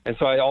 And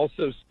so I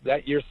also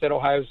that year said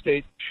Ohio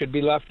State should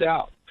be left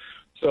out.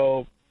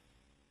 So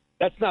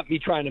that's not me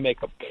trying to make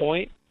a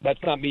point.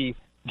 That's not me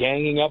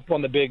ganging up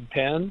on the Big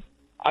Ten.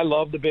 I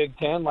love the Big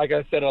Ten. Like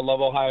I said, I love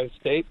Ohio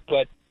State,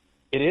 but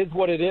it is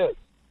what it is.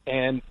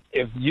 And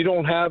if you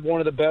don't have one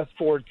of the best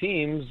 4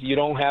 teams, you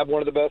don't have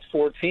one of the best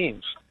 4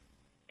 teams.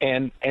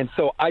 And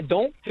so I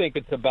don't think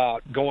it's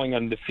about going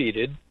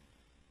undefeated.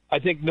 I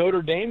think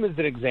Notre Dame is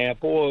an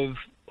example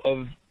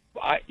of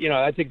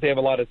I think they have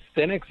a lot of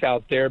cynics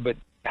out there, but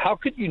how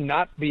could you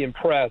not be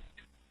impressed,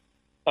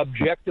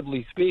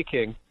 objectively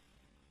speaking,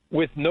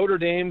 with Notre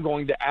Dame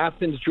going to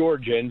Athens,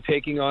 Georgia, and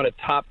taking on a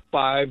top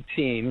 5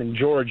 team in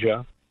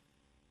Georgia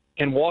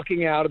and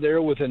walking out of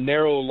there with a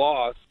narrow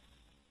loss,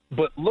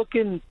 but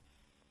looking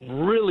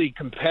really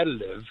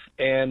competitive.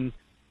 And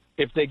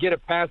if they get a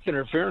pass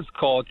interference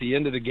call at the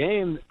end of the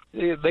game,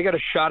 they got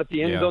a shot at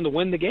the end zone to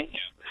win the game.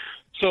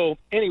 So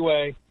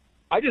anyway,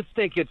 I just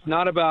think it's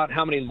not about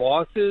how many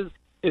losses.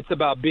 It's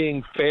about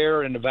being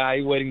fair and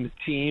evaluating the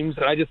teams.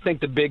 And I just think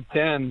the Big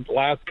Ten the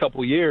last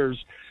couple of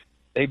years,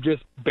 they've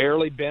just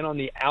barely been on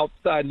the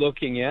outside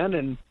looking in.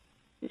 And,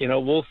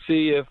 we'll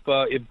see if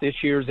this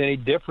year's any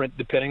different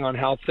depending on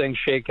how things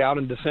shake out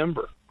in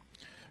December.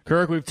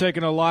 Kirk, we've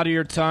taken a lot of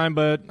your time,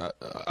 but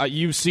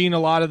you've seen a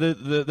lot of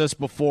this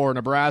before.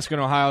 Nebraska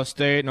and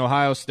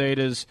Ohio State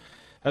is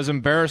has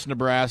embarrassed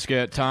Nebraska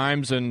at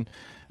times, and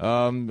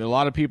a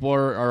lot of people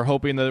are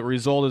hoping that the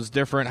result is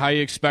different. How are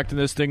you expecting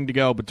this thing to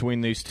go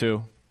between these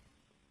two?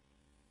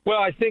 Well,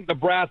 I think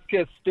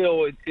Nebraska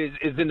still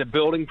is in the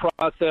building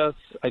process.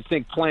 I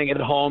think playing at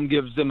home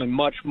gives them a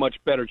much, much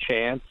better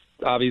chance,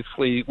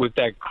 obviously, with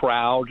that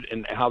crowd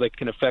and how they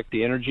can affect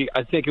the energy.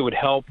 I think it would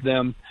help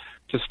them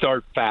to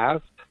start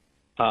fast.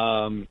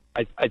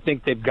 I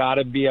think they've got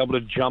to be able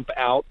to jump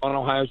out on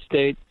Ohio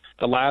State.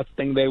 The last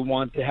thing they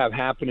want to have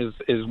happen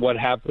is what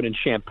happened in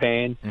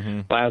Champaign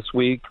last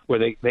week,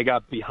 where they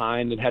got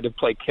behind and had to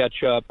play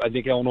catch up. I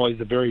think Illinois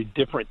is a very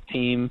different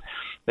team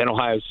than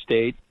Ohio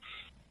State.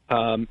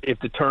 If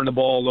they turn the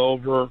ball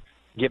over,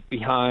 get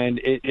behind,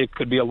 it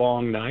could be a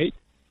long night.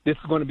 This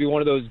is going to be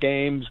one of those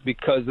games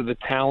because of the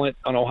talent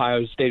on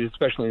Ohio State,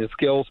 especially in the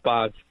skill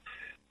spots,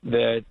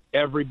 that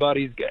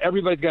everybody's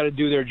got to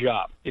do their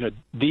job. You know,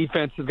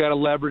 defense has got to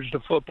leverage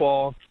the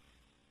football.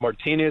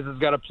 Martinez has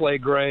got to play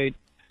great.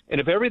 And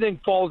if everything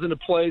falls into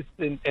place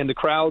and the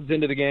crowd's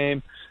into the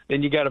game,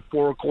 then you got a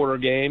 4-quarter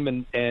game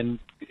and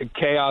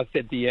chaos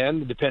at the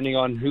end, depending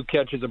on who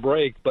catches a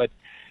break. But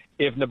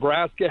if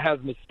Nebraska has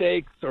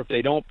mistakes or if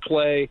they don't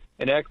play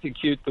and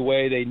execute the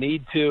way they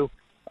need to,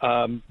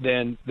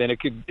 then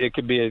it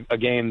could be a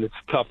game that's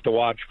tough to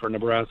watch for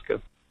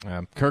Nebraska.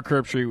 Kirk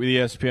Herbstreit with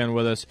ESPN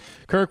with us.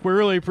 Kirk, we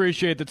really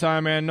appreciate the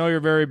time, man. Know you're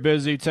very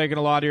busy, taking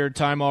a lot of your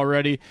time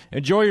already.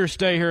 Enjoy your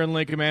stay here in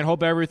Lincoln, man.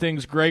 Hope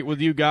everything's great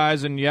with you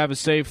guys and you have a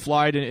safe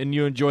flight and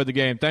you enjoy the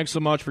game. Thanks so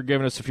much for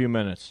giving us a few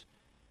minutes.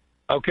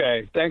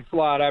 Okay, thanks a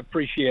lot. I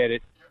appreciate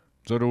it.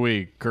 So do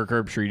we. Kirk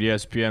Herbstreit,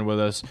 ESPN,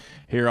 with us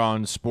here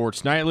on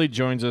Sports Nightly.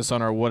 Joins us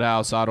on our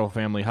Woodhouse Auto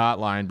Family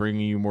Hotline,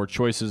 bringing you more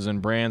choices in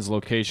brands,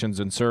 locations,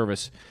 and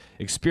service.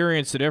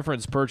 Experience the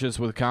difference. Purchase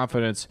with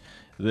confidence.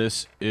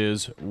 This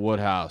is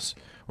Woodhouse.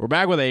 We're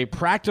back with a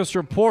practice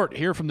report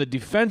here from the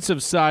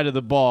defensive side of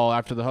the ball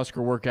after the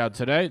Husker workout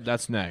today.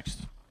 That's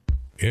next.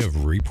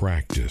 Every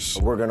practice.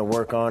 We're going to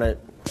work on it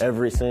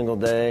every single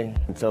day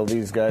until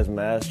these guys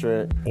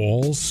master it.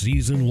 All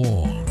season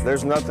long.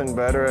 There's nothing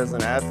better as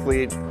an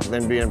athlete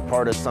than being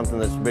part of something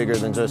that's bigger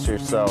than just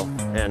yourself.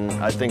 And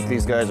I think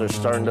these guys are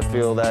starting to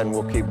feel that, and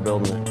we'll keep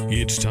building it.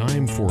 It's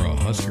time for a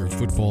Husker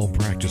football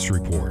practice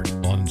report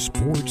on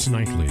Sports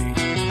Nightly.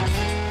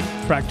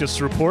 Practice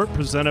report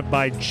presented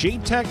by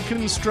J-Tech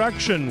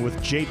Construction.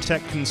 With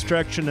J-Tech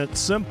Construction, it's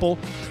simple.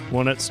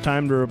 When it's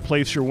time to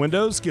replace your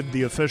windows, give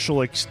the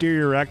official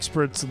exterior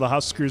experts of the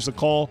Huskers a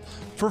call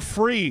for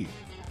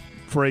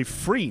a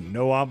free,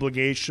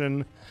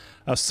 no-obligation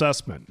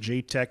assessment.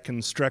 J-Tech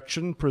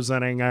Construction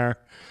presenting our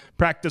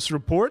practice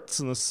reports.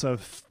 And this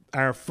is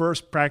our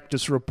first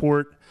practice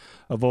report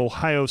of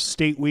Ohio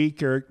State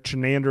Week. Eric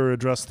Chinander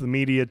addressed the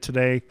media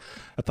today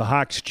at the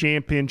Hawks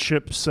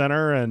Championship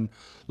Center. And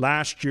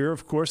last year,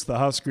 of course, the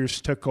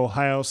Huskers took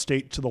Ohio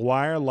State to the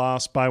wire,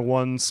 lost by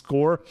 1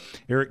 score.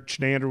 Eric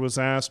Chinander was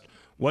asked,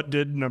 what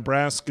did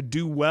Nebraska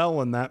do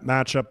well in that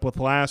matchup with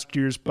last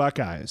year's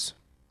Buckeyes?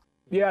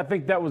 Yeah, I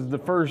think that was the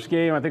first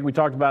game. I think we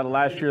talked about it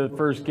last year, the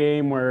first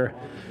game where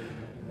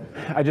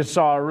I just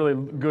saw a really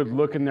good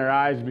look in their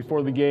eyes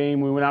before the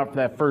game. We went out for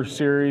that first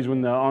series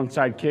when the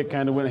onside kick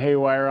kind of went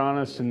haywire on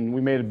us, and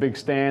we made a big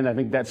stand. I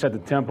think that set the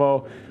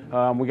tempo.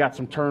 We got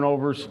some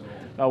turnovers,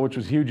 which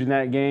was huge in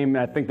that game.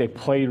 I think they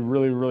played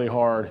really, really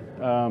hard.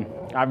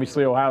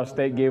 Obviously, Ohio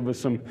State gave us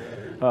some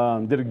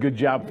did a good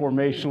job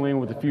formationally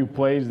with a few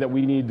plays that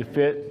we needed to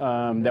fit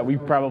that we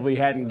probably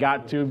hadn't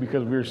got to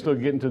because we were still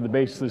getting to the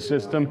base of the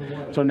system.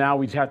 So now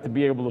we have to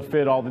be able to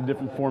fit all the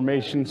different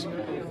formations.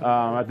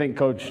 I think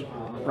Coach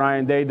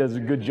Ryan Day does a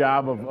good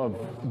job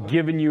of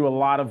giving you a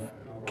lot of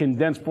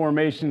condensed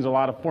formations, a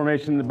lot of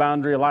formation in the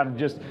boundary, a lot of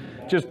just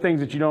things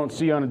that you don't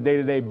see on a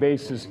day-to-day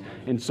basis.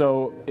 And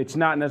so it's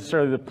not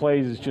necessarily the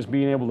plays, it's just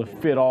being able to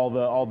fit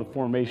all the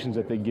formations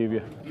that they give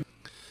you.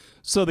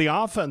 So the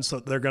offense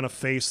that they're going to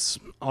face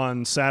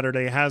on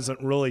Saturday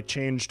hasn't really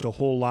changed a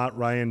whole lot.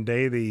 Ryan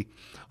Day, the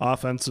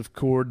offensive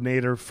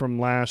coordinator from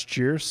last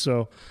year,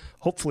 so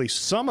hopefully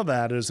some of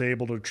that is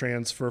able to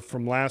transfer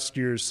from last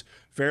year's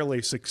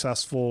fairly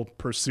successful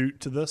pursuit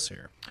to this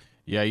year.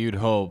 Yeah, you'd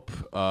hope.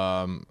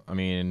 I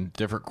mean,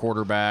 different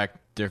quarterback,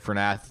 different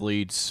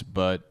athletes,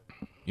 but,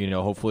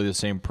 hopefully the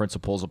same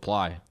principles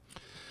apply.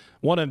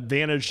 One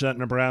advantage that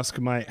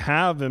Nebraska might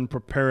have in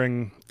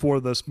preparing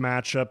for this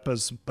matchup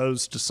as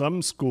opposed to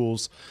some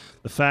schools,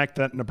 the fact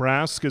that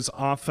Nebraska's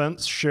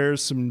offense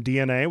shares some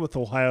DNA with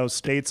Ohio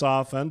State's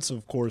offense.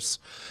 Of course,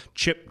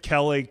 Chip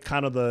Kelly,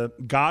 kind of the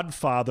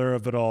godfather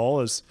of it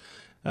all, as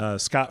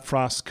Scott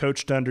Frost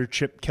coached under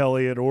Chip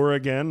Kelly at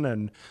Oregon,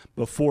 and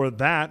before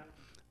that,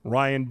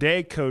 Ryan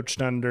Day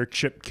coached under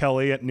Chip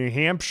Kelly at New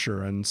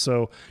Hampshire. And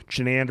so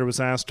Chinander was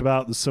asked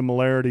about the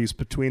similarities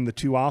between the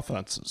two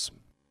offenses.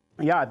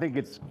 Yeah, I think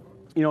it's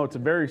a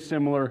very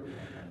similar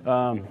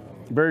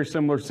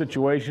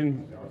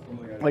situation.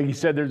 Like you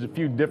said, there's a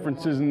few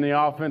differences in the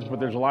offense, but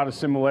there's a lot of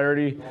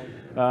similarity.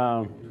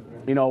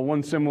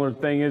 One similar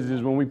thing is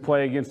when we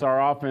play against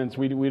our offense,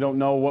 we don't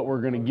know what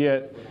we're going to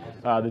get.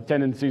 The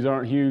tendencies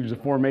aren't huge. The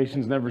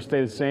formations never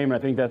stay the same. I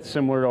think that's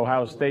similar to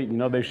Ohio State. You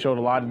know, they showed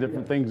a lot of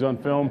different things on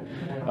film.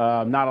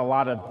 Not a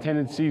lot of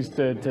tendencies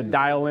to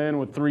dial in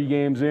with 3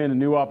 games in, a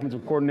new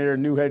offensive coordinator,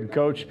 new head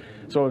coach.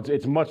 So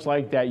it's much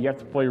like that. You have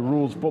to play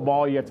rules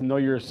football. You have to know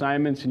your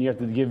assignments, and you have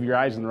to give your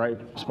eyes in the right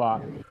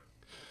spot.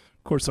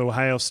 Of course,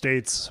 Ohio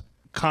State's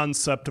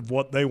concept of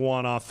what they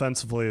want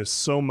offensively is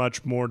so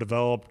much more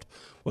developed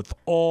with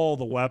all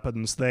the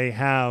weapons they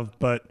have,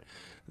 but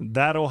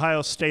that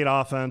Ohio State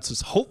offense is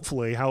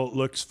hopefully how it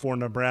looks for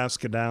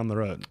Nebraska down the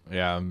road.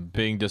 Yeah,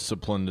 being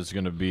disciplined is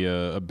going to be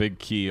a big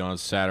key on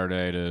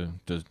Saturday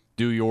to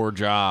do your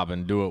job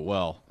and do it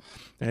well.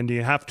 And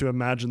you have to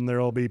imagine there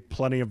will be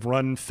plenty of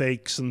run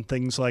fakes and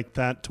things like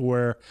that to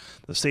where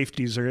the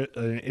safeties are,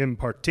 in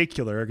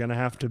particular, are going to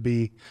have to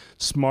be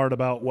smart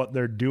about what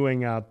they're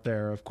doing out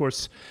there. Of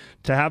course,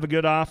 to have a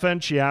good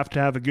offense, you have to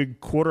have a good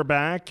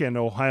quarterback, and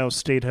Ohio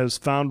State has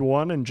found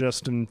one in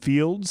Justin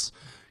Fields,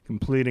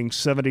 completing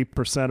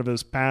 70% of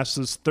his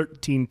passes,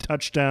 13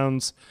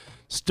 touchdowns.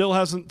 Still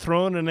hasn't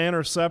thrown an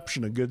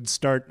interception. A good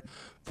start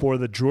for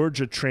the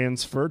Georgia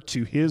transfer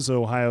to his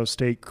Ohio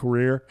State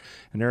career.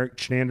 And Eric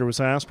Chinander was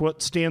asked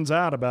what stands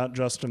out about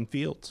Justin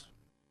Fields.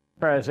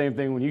 Probably the same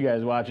thing when you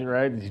guys watch it,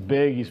 right? He's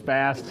big, he's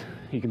fast,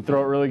 he can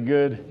throw it really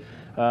good,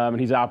 and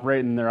he's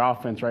operating their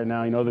offense right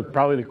now. You know,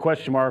 probably the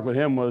question mark with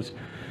him was,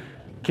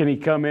 can he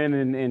come in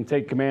and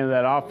take command of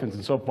that offense?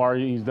 And so far,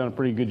 he's done a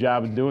pretty good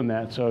job of doing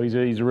that. So he's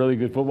a really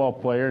good football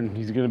player, and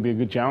he's going to be a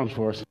good challenge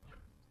for us.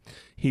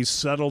 He's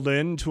settled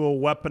into a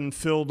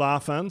weapon-filled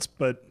offense,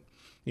 but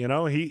you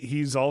know,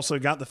 he's also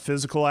got the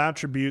physical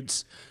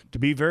attributes to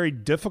be very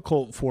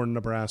difficult for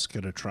Nebraska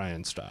to try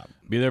and stop.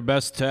 Be their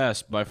best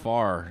test by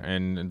far,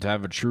 and to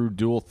have a true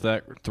dual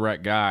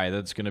threat guy,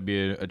 that's going to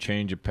be a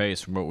change of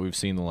pace from what we've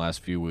seen the last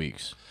few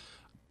weeks.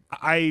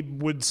 I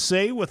would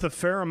say with a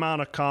fair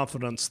amount of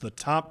confidence, the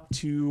top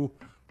 2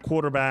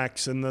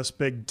 quarterbacks in this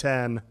Big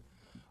Ten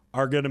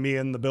are going to be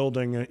in the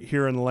building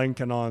here in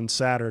Lincoln on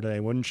Saturday.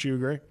 Wouldn't you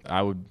agree?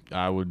 I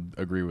would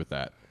agree with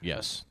that,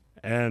 yes.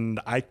 And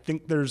I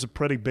think there's a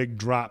pretty big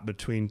drop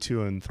between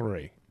 2 and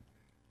 3.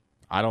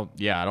 I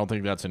don't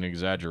think that's an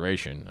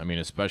exaggeration. I mean,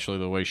 especially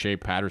the way Shea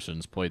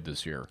Patterson's played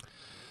this year.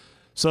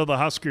 So the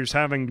Huskers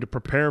having to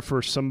prepare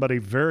for somebody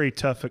very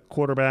tough at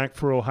quarterback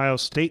for Ohio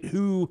State,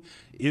 who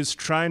is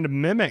trying to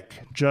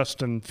mimic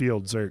Justin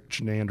Fields, Eric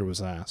Chinander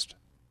was asked.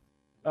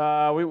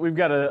 We've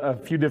got a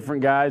few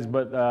different guys,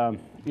 but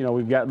you know,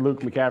 we've got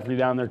Luke McCaffrey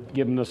down there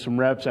giving us some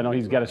reps. I know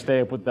he's got to stay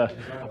up with the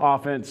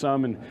offense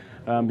some,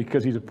 and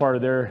because he's a part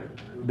of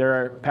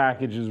their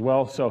package as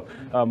well. So,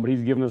 but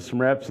he's giving us some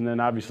reps, and then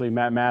obviously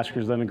Matt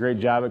Masker's done a great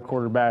job at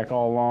quarterback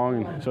all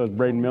along, and so has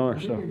Braden Miller.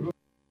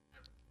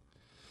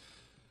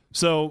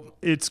 So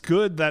it's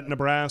good that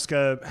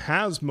Nebraska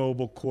has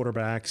mobile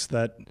quarterbacks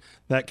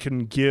that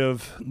can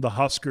give the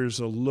Huskers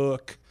a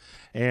look.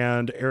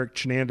 And Eric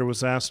Chinander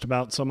was asked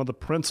about some of the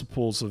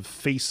principles of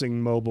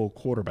facing mobile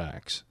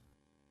quarterbacks.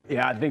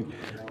 Yeah, I think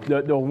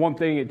the one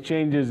thing it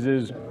changes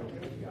is,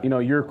 you know,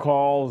 your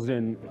calls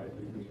and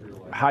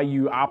how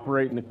you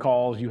operate in the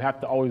calls. You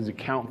have to always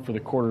account for the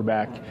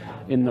quarterback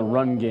in the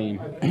run game,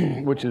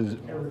 which is,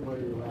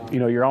 you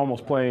know, you're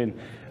almost playing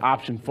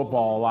option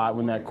football a lot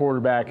when that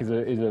quarterback is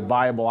a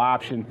viable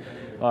option.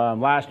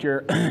 Last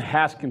year,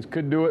 Haskins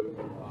could do it.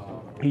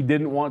 He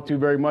didn't want to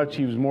very much.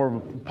 He was more of a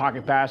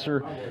pocket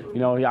passer. You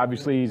know,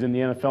 he's in the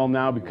NFL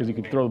now because he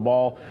can throw the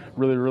ball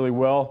really, really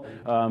well.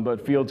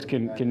 But Fields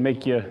can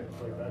make you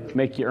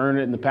earn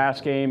it in the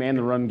pass game and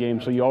the run game.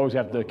 So you always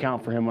have to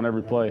account for him on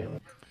every play.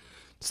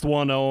 It's the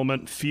one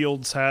element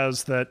Fields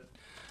has that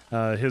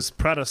his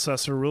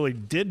predecessor really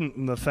didn't,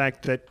 in the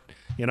fact that,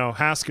 you know,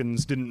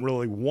 Haskins didn't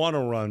really want to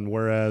run,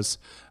 whereas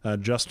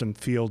Justin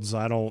Fields,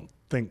 I don't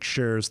think,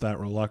 shares that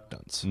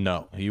reluctance.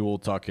 No, he will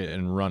tuck it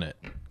and run it.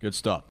 Good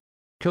stuff.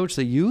 Coach,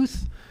 the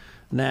youth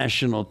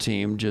national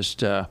team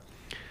just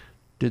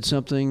did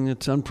something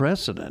that's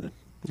unprecedented.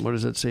 What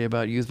does it say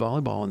about youth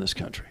volleyball in this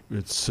country?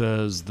 It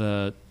says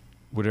that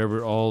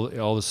whatever all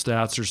the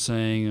stats are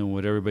saying and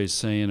what everybody's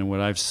saying and what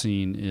I've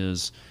seen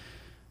is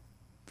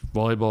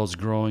volleyball is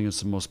growing.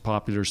 It's the most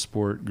popular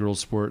sport,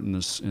 girls sport in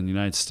the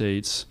United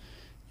States.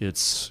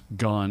 It's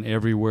gone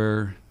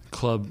everywhere.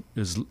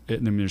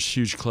 There's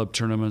huge club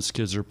tournaments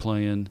kids are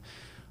playing.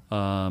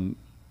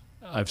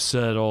 I've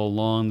said all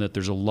along that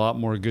there's a lot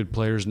more good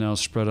players now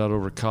spread out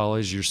over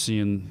college. You're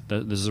seeing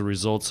that this is the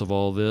results of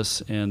all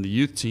this. And the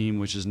youth team,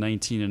 which is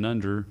 19 and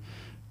under,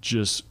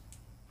 just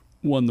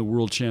won the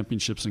world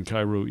championships in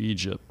Cairo,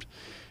 Egypt.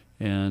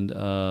 And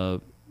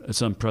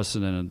it's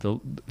unprecedented.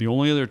 The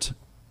only other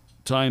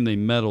time they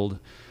medaled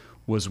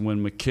was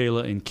when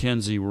Michaela and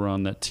Kenzie were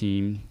on that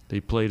team.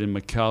 They played in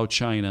Macau,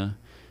 China,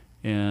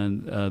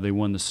 and they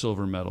won the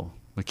silver medal.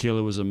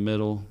 Michaela was a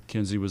middle,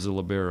 Kenzie was a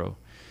libero.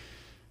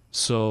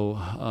 So,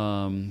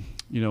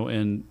 you know,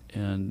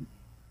 and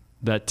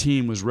that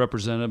team was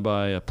represented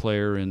by a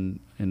player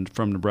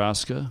from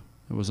Nebraska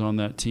that was on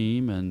that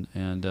team, and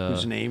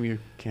whose name you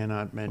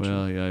cannot mention.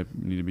 Well, yeah, I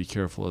need to be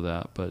careful of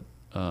that. But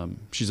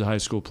she's a high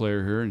school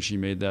player here, and she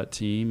made that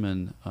team,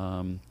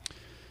 and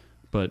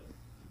But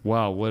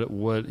wow,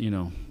 what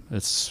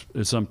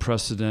it's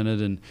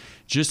unprecedented. And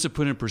just to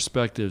put in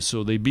perspective,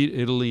 so they beat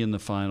Italy in the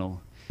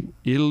final.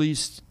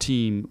 Italy's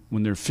team,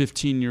 when they're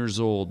 15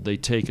 years old, they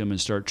take them and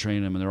start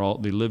training them,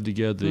 and they live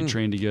together, they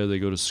train together, they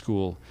go to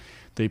school.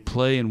 They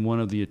play in one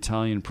of the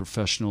Italian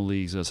professional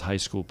leagues as high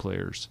school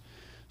players.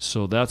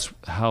 So that's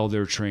how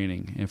they're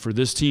training. And for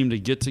this team to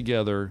get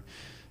together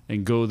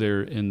and go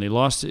there, and they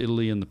lost to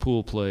Italy in the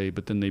pool play,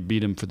 but then they beat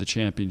them for the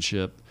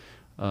championship,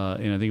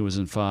 and I think it was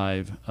in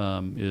 5,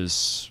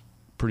 is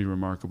pretty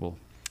remarkable.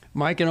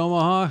 Mike in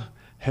Omaha.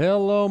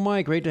 Hello,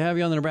 Mike. Great to have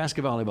you on the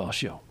Nebraska Volleyball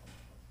Show.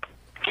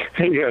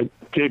 Hey,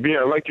 JB,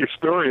 I like your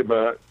story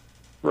about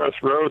Russ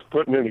Rose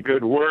putting in a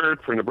good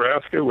word for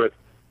Nebraska with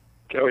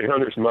Kelly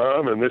Hunter's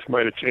mom, and this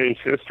might have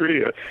changed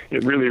history.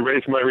 It really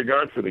raised my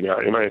regard for the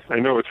guy, and I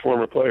know his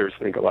former players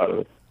think a lot of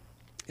it.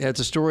 Yeah, it's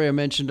a story I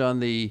mentioned on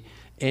the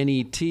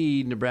NET,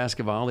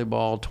 Nebraska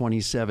Volleyball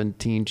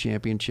 2017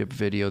 championship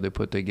video they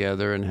put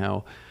together, and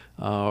how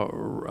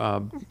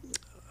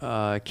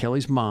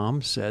Kelly's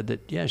mom said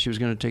that, she was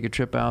going to take a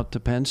trip out to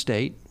Penn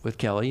State with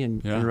Kelly,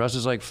 and Russ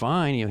is like,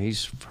 fine.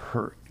 He's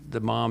the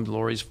mom,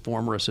 Lori's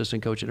former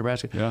assistant coach at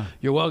Nebraska. Yeah.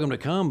 You're welcome to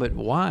come, but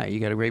why? You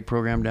got a great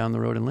program down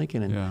the road in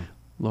Lincoln. And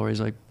Lori's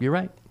like, you're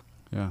right.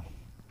 Yeah.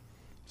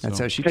 That's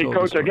how she told us. Hey,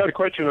 Coach, I got a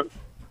question.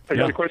 I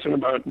got a question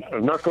about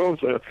Knuckles.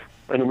 I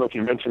don't know if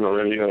you mentioned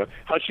already.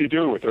 How's she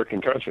doing with her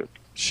concussion?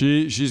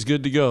 She's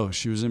good to go.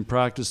 She was in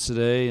practice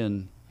today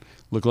and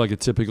looked like a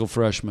typical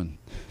freshman.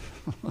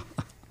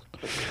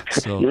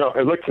 So,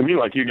 it looked to me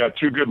like you got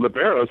 2 good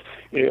liberos.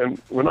 And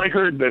when I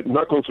heard that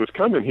Knuckles was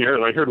coming here,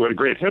 and I heard what a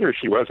great hitter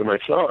she was, and I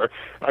saw her,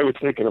 I was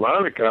thinking of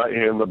Annika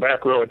and the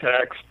back row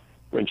attacks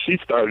when she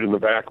started in the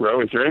back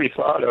row. Is there any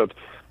thought of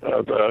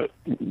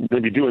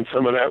maybe doing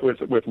some of that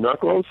with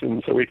Knuckles,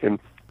 and so we can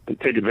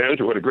take advantage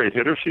of what a great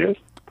hitter she is?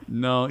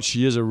 No,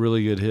 she is a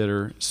really good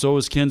hitter. So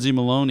is Kenzie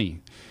Maloney.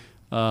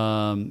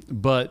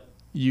 But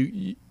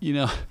you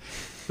know,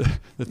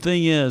 the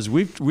thing is,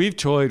 we've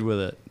toyed with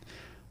it.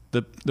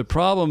 The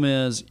problem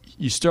is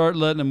you start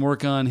letting them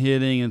work on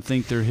hitting and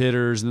think they're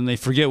hitters, and then they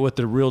forget what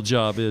their real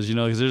job is,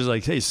 because they're just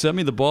like, hey, send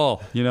me the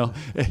ball, Your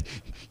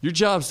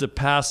job's to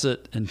pass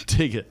it and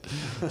dig it.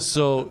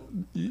 So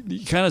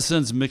it kind of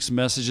sends mixed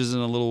messages in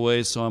a little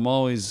way, so I'm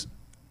always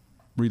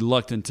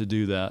reluctant to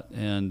do that.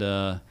 And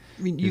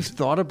you've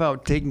thought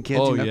about taking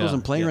Kenzie Knuckles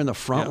and playing her in the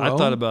front row? I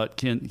thought about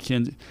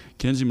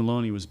Kenzie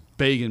Maloney was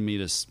begging me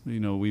to,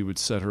 we would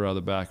set her out of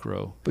the back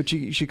row. But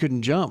she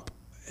couldn't jump.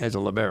 As a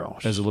libero.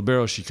 As a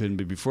libero, she couldn't.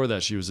 But before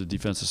that, she was a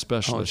defensive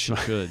specialist. She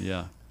could,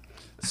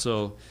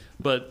 So,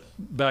 but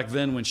back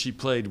then when she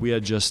played, we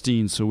had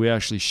Justine. So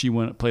she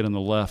played on the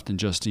left, and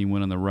Justine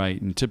went on the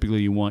right. And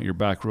typically, you want your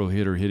back row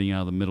hitter hitting out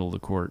of the middle of the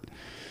court.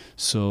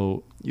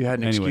 So you had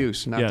an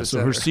excuse, not to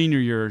so her senior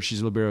year, she's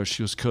a libero.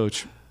 She was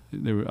coach.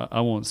 I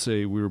won't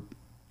say we were.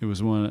 It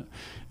was a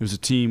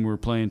team we were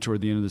playing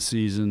toward the end of the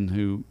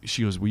season.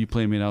 She goes, "Will you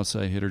play me an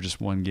outside hitter just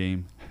one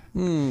game?"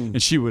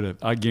 And she would have.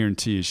 I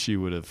guarantee you, she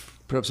would have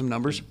put up some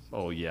numbers.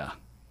 Oh yeah,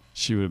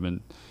 she would have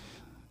been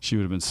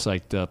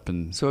psyched up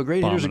and. So a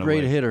great hitter's a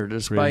great hitter,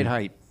 despite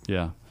height.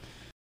 Yeah.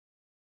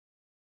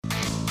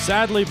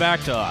 Sadly,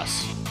 back to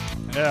us.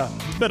 Yeah,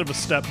 a bit of a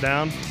step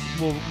down.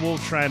 We'll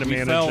try to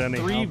manage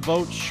anyhow. 3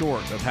 votes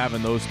short of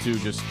having those 2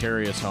 just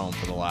carry us home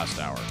for the last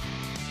hour.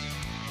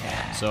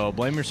 Yeah. So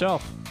blame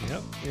yourself.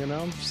 Yep,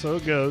 so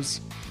it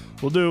goes.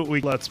 We'll do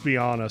it. Let's be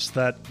honest.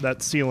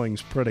 That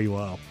ceiling's pretty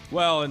low.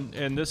 Well,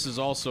 and this is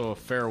also a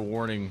fair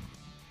warning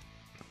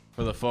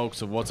for the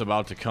folks of what's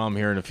about to come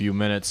here in a few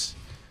minutes.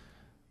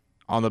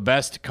 On the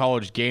best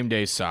college game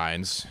day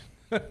signs,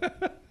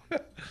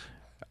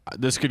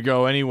 this could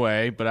go any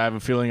way, but I have a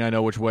feeling I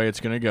know which way it's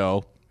going to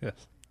go. Yes.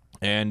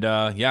 And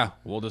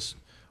we'll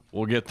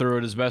get through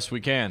it as best we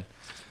can.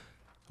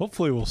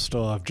 Hopefully, we'll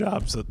still have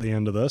jobs at the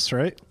end of this,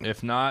 right?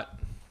 If not,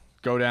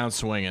 go down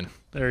swinging.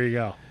 There you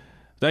go.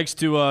 Thanks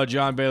to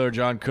John Baylor,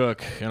 John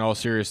Cook, in all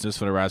seriousness,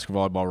 for Nebraska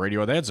Volleyball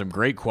Radio. They had some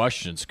great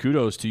questions.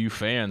 Kudos to you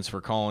fans for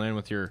calling in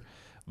with your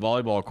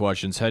volleyball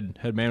questions.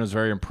 Head man was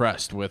very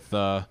impressed with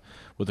the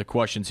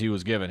questions he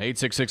was given.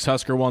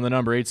 866-HUSKER won the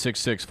number.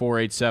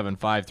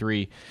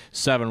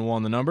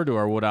 866-487-5371 the number to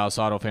our Woodhouse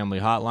Auto Family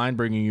Hotline,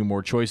 bringing you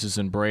more choices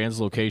in brands,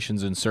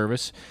 locations, and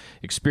service.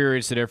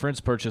 Experience the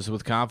difference. Purchase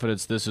with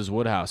confidence. This is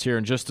Woodhouse. Here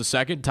in just a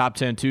second, Top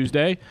 10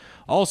 Tuesday.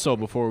 Also,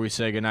 before we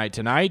say goodnight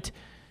tonight,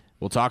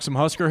 we'll talk some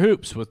Husker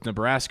hoops with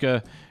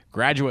Nebraska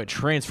graduate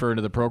transfer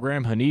into the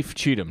program, Hanif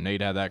Cheatham.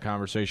 Nate had that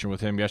conversation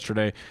with him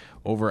yesterday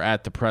over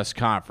at the press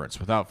conference.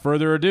 Without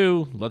further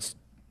ado, let's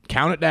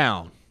count it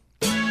down.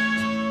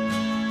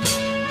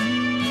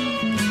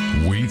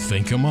 We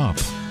think them up.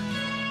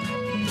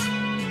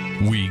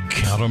 We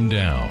count them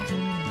down.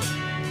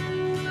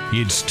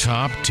 It's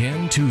Top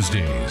 10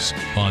 Tuesdays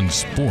on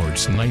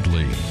Sports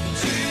Nightly.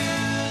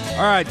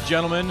 All right,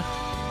 gentlemen.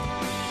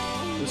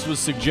 This was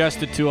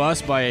suggested to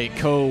us by a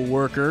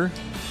co-worker.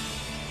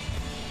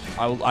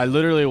 I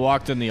literally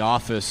walked in the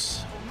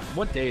office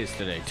What day is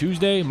today?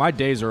 Tuesday? My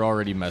days are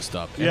already messed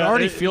up. It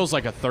already feels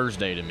like a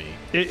Thursday to me.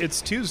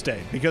 It's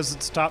Tuesday because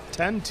it's Top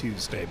 10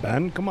 Tuesday,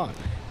 Ben. Come on.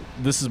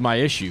 This is my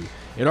issue.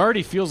 It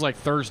already feels like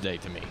Thursday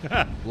to me.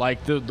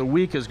 Like the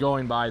week is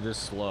going by this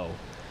slow.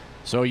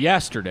 So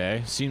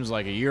yesterday, seems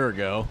like a year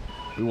ago,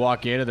 we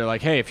walk in and they're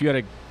like, hey, if you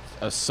had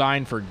a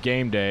sign for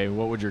game day,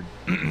 what would your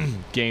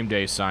game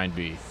day sign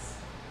be?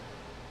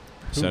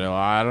 I said, oh,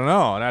 I don't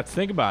know. I'd have to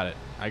think about it.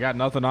 I got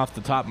nothing off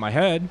the top of my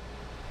head.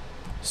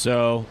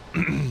 So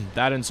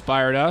that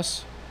inspired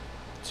us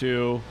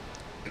to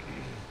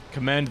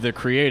commend the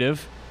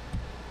creative,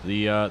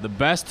 the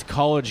best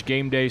college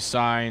game day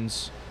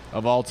signs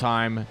of all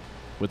time,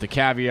 with the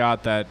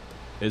caveat that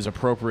is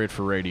appropriate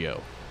for radio.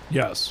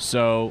 Yes.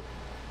 So,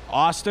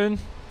 Austin,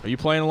 are you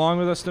playing along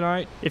with us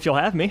tonight? If you'll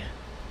have me.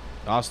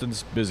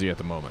 Austin's busy at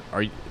the moment.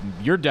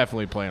 You're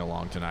definitely playing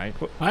along tonight.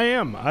 I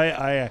am.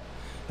 I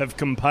have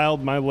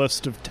compiled my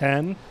list of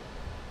 10.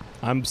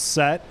 I'm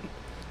set.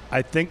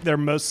 I think they're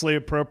mostly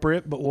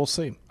appropriate, but we'll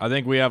see. I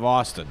think we have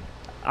Austin.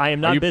 I am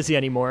not busy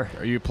anymore.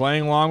 Are you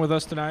playing along with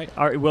us tonight?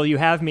 Will you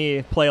have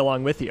me play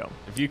along with you?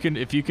 If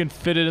you can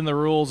fit it in the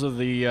rules of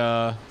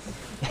the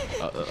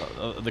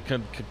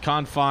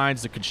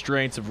confines, the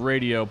constraints of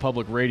radio,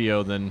 public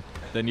radio, then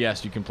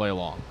yes, you can play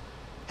along.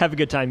 Have a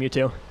good time, you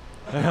two.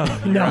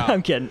 No,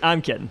 I'm kidding.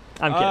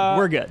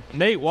 We're good.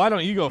 Nate, why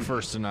don't you go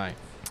first tonight?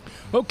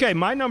 Okay,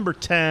 my number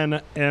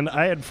 10, and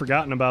I had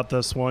forgotten about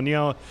this one. You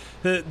know,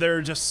 there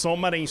are just so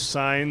many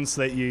signs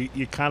that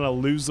you kind of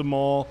lose them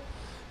all.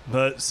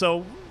 But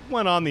so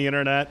went on the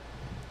internet,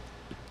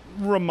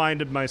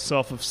 reminded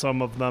myself of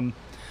some of them.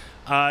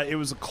 It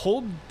was a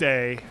cold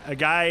day. A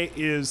guy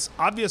is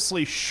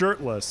obviously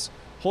shirtless,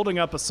 holding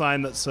up a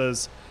sign that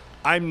says,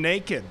 "I'm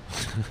naked."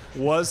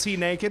 Was he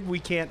naked? We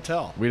can't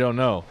tell. We don't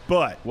know.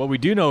 But what we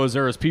do know is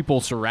there is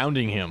people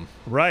surrounding him.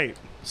 Right.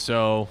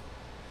 So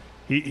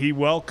he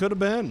well could have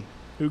been.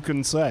 Who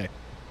can say?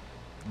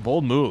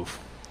 Bold move.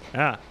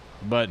 Yeah.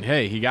 But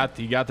hey, he got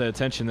the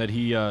attention that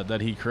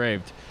he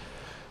craved.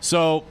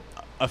 So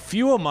a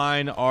few of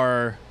mine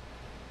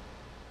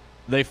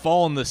they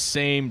fall in the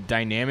same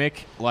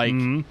dynamic. Like,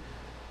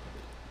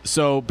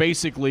 so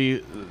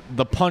basically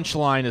the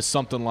punchline is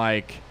something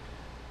like,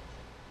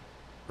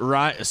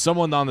 right,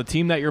 someone on the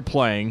team that you're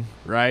playing,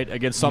 right,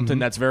 against something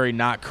that's very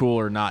not cool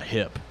or not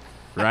hip,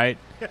 right?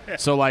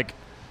 So like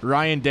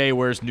Ryan Day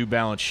wears New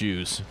Balance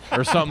shoes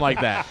or something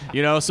like that,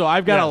 you know? So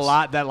I've got a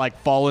lot that like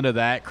fall into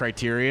that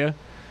criteria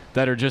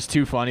that are just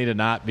too funny to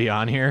not be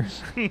on here.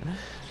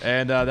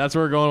 And that's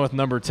where we're going with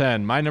number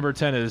 10. My number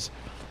 10 is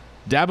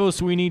Dabo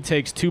Swinney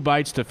takes 2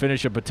 bites to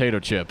finish a potato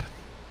chip.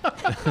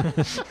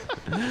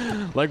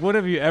 Like, when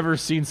have you ever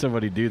seen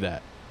somebody do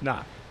that?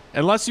 Nah.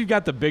 Unless you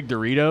got the big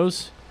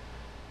Doritos,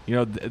 you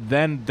know,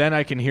 then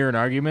I can hear an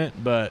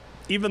argument. But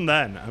even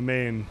then, I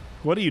mean,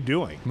 what are you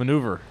doing?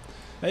 Maneuver.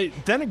 Hey,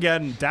 then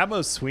again, Dabo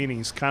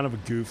Swinney's kind of a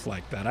goof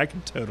like that. I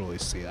can totally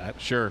see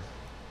that. Sure.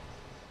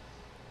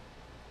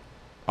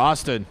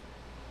 Austin.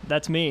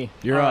 That's me.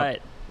 You're All up.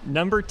 right.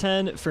 Number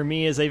 10 for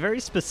me is a very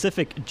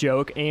specific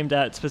joke aimed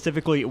at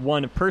specifically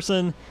one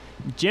person.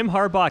 Jim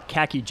Harbaugh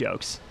khaki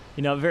jokes.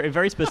 You know, very,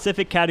 very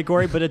specific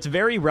category, but it's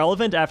very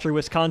relevant after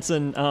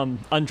Wisconsin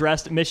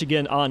undressed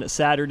Michigan on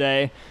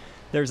Saturday.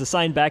 There was a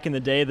sign back in the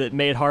day that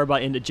made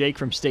Harbaugh into Jake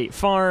from State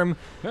Farm.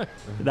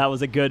 That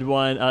was a good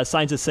one.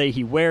 Signs that say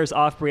he wears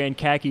off-brand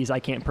khakis. I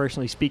can't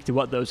personally speak to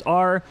what those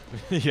are.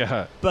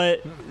 Yeah.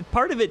 But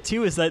part of it,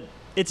 too, is that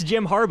it's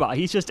Jim Harbaugh.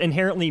 He's just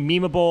inherently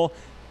memeable.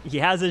 He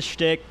has his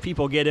shtick.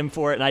 People get him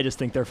for it, and I just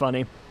think they're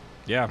funny.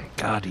 Yeah.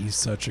 God, he's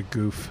such a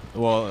goof.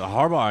 Well,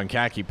 Harbaugh and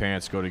khaki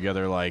pants go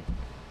together like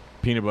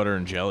peanut butter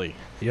and jelly.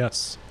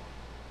 Yes.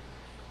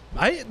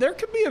 There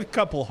could be a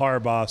couple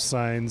Harbaugh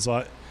signs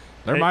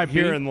there might be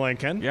here in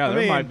Lincoln. Yeah,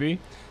 there might be.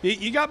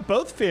 You got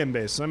both fan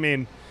bases. I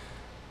mean,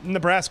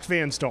 Nebraska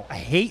fans don't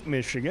hate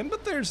Michigan,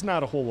 but there's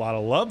not a whole lot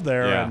of love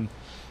there. Yeah. And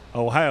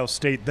Ohio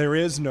State, there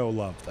is no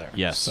love there.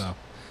 Yes. So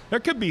there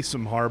could be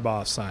some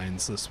Harbaugh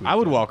signs this week. I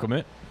would welcome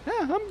it.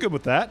 Yeah, I'm good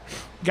with that.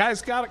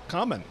 Guys got it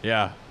coming.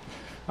 Yeah.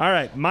 All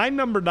right, my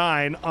number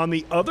 9, on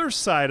the other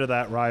side of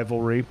that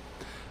rivalry,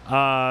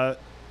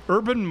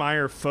 Urban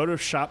Meyer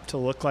photoshopped to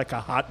look like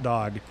a hot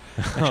dog.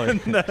 And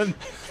then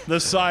the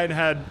sign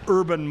had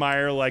Urban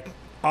Meyer like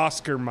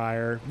Oscar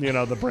Mayer, you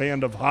know, the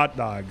brand of hot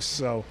dogs.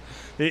 So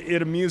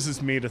it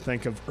amuses me to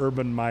think of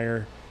Urban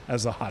Meyer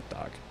as a hot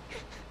dog.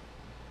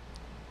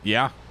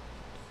 Yeah.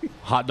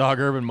 Hot dog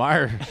Urban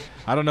Meyer.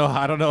 I don't know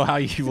how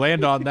you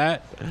land on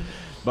that.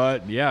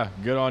 But yeah,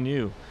 good on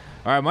you.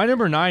 All right, my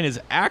number 9 is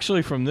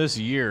actually from this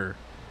year,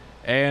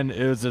 and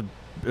it's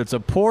a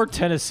poor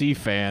Tennessee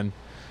fan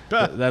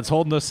that's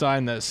holding a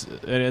sign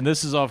and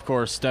this is of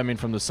course stemming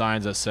from the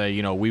signs that say,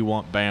 you know, we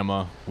want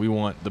Bama, we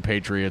want the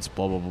Patriots,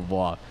 blah blah blah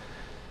blah.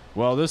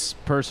 Well, this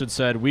person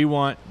said we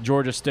want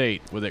Georgia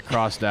State with it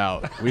crossed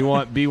out. We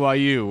want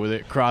BYU with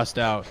it crossed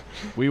out.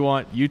 We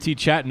want UT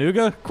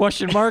Chattanooga?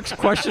 Question mark.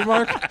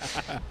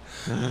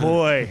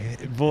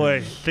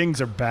 Boy, things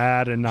are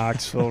bad in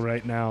Knoxville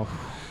right now.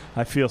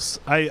 I feel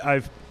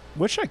I've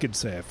wish I could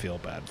say I feel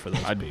bad for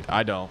those people.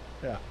 I don't.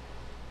 Yeah.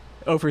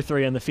 0 for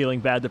 3 on the feeling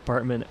bad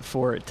department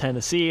for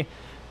Tennessee.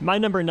 My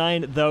number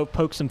 9, though,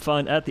 poked some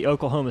fun at the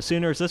Oklahoma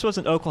Sooners. This was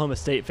an Oklahoma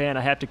State fan.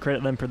 I have to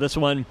credit them for this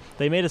one.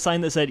 They made a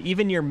sign that said,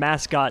 "Even your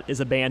mascot is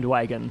a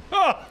bandwagon."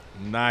 Oh!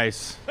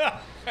 Nice.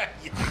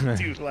 I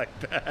do like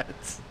that.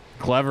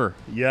 Clever.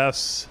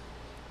 Yes.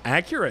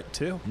 Accurate,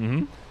 too.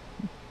 Mm-hmm.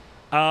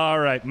 All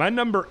right. My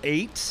number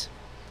 8,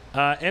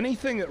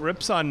 anything that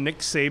rips on Nick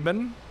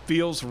Saban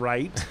feels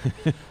right.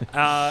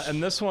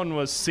 And this one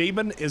was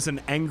Saban is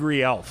an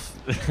angry elf.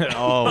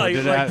 Oh,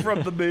 like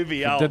from the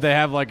movie Elf. Did they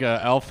have like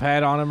a elf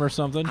hat on him or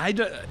something?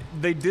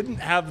 They didn't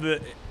have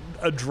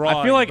a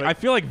drawing. I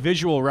feel like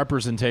visual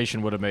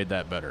representation would have made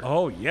that better.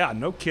 Oh yeah,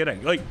 no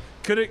kidding. Like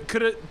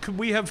could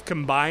we have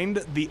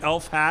combined the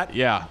elf hat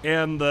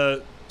and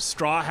the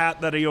straw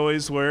hat that he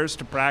always wears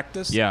to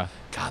practice? Yeah.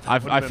 God,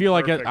 I feel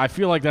like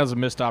that was a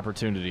missed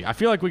opportunity. I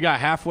feel like we got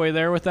halfway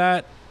there with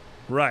that.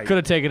 Right. Could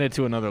have taken it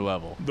to another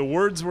level. The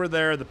words were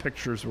there, the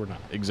pictures were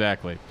not.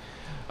 Exactly.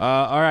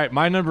 All right,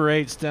 my number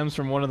 8 stems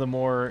from one of the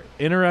more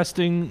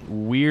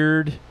interesting,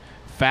 weird,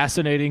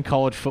 fascinating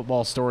college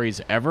football stories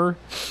ever.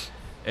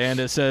 And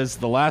it says,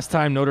 the last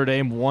time Notre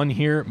Dame won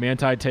here,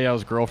 Manti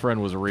Te'o's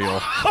girlfriend was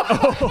real.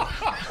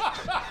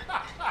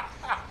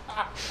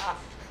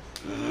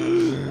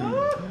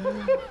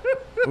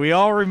 We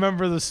all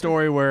remember the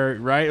story where,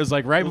 right, it was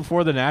like right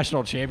before the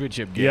national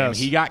championship game. Yes.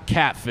 He got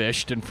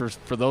catfished, and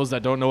for those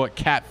that don't know what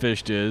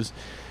catfished is,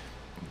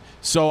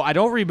 so I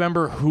don't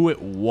remember who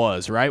it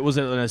was, right? Was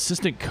it an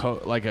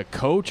assistant like a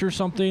coach or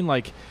something?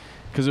 Like,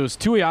 because it was a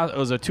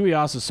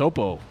Tuiasa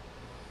Sopo.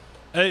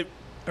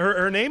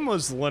 Her name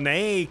was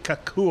Lene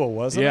Kakua,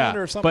 wasn't it,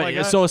 or something like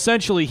that? So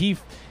essentially,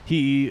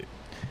 he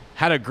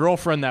had a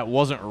girlfriend that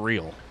wasn't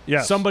real.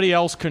 Yes. Somebody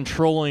else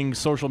controlling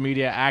social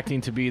media,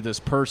 acting to be this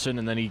person,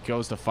 and then he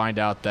goes to find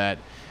out that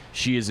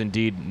she is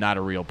indeed not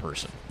a real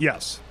person.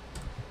 Yes.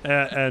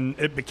 And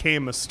it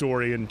became a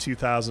story in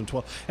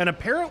 2012. And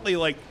apparently,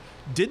 like,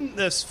 didn't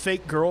this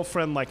fake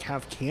girlfriend, like,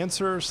 have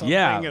cancer or something?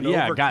 And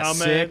overcome got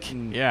sick.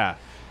 Yeah.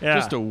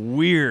 Just a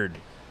weird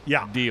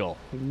deal.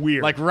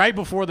 Weird. Like right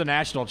before the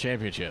national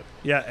championship.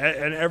 Yeah,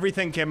 and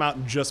everything came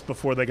out just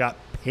before they got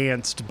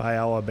pantsed by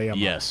Alabama.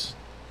 Yes.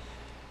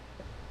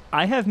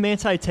 I have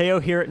Manti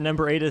Te'o here at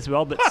number 8 as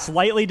well, but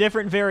slightly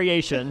different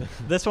variation.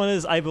 This one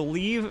is, I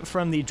believe,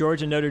 from the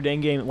Georgia-Notre Dame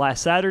game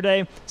last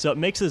Saturday, so it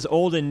mixes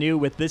old and new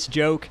with this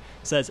joke.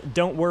 It says,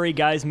 "Don't worry,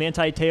 guys,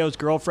 Manti Te'o's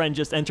girlfriend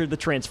just entered the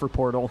transfer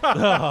portal."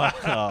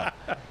 Ayo.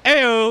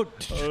 Oh,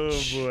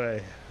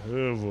 boy.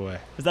 Oh, boy.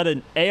 Is that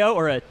an Ayo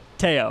or a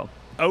Teo?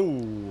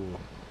 Oh,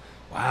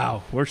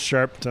 wow. We're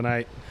sharp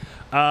tonight.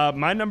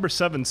 My number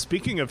 7,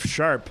 speaking of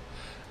sharp,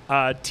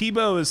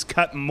 Tebow is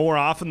cut more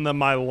often than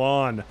my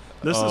lawn.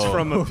 This is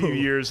from a few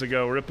years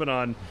ago, ripping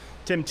on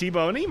Tim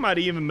Tebow, and he might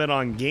have even been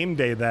on game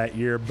day that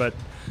year, but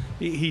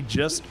he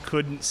just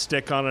couldn't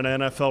stick on an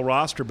NFL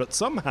roster. But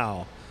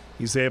somehow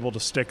he's able to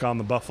stick on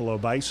the Buffalo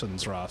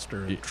Bison's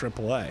roster in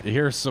AAA.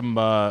 Here's some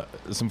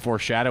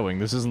foreshadowing.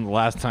 This isn't the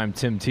last time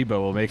Tim Tebow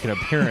will make an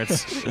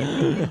appearance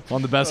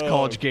on the best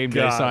college game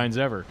day signs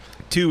ever.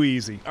 Too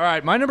easy. All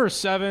right, my number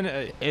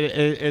 7,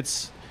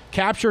 it's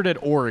captured at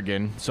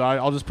Oregon, so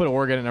I'll just put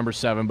Oregon at number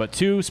 7, but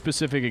 2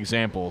 specific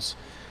examples.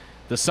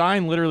 The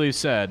sign literally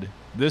said,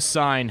 "This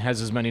sign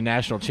has as many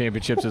national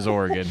championships as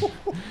Oregon."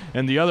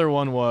 And the other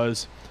one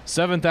was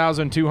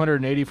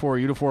 7,284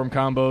 uniform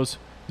combos,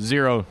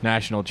 0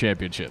 national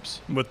championships.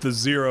 With the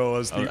 0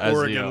 as the as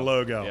Oregon the,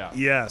 logo. Yeah.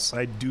 Yes,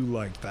 I do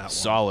like that one.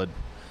 Solid.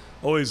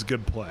 Always a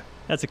good play.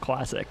 That's a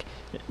classic.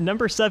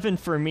 Number 7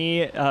 for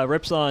me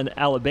rips on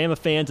Alabama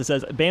fans. It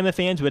says, "Bama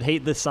fans would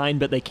hate this sign,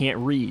 but they can't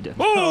read."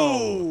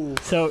 Oh!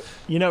 So,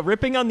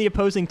 ripping on the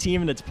opposing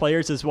team and its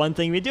players is one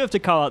thing. We do have to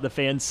call out the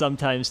fans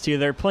sometimes, too.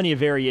 There are plenty of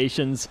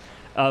variations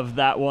of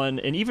that one.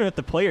 And even with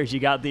the players, you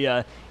got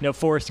the,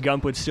 Forrest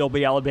Gump would still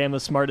be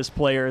Alabama's smartest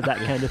player, that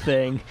kind of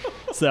thing.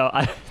 So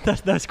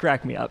that's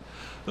cracked me up.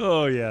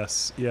 Oh,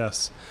 yes,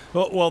 yes.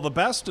 Well, the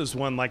best is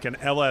when, like, an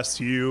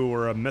LSU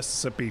or a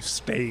Mississippi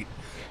State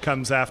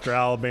comes after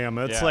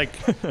Alabama. It's like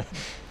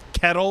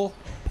kettle,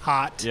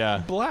 pot,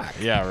 black.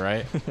 Yeah,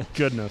 right.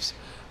 Goodness.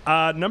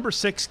 Number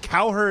 6,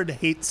 Cowherd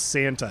hates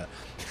Santa.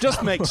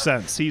 Just makes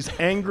sense. He's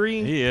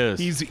angry. He is.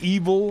 He's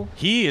evil.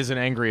 He is an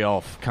angry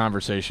elf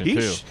conversation,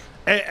 too.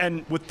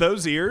 And with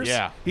those ears,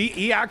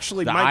 he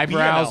actually the might be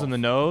eyebrows and the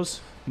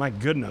nose. My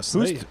goodness.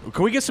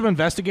 Can we get some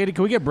investigating?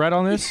 Can we get Brett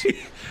on this?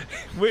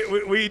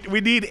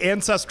 we need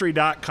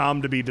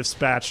Ancestry.com to be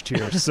dispatched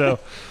here. So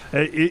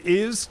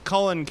is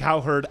Colin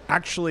Cowherd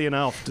actually an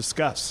elf?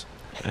 Discuss.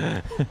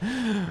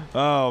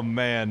 Oh,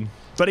 man.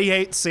 But he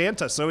hates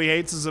Santa, so he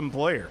hates his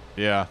employer.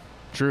 Yeah,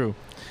 true.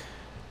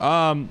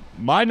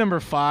 My number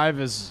 5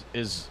 is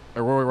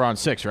or we're on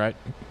 6, right?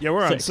 Yeah,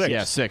 we're on 6.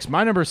 Yeah, 6.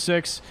 My number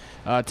 6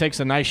 takes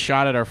a nice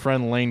shot at our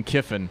friend Lane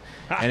Kiffin,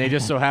 and he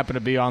just so happened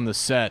to be on the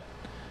set.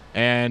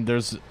 And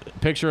there's a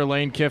picture of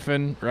Lane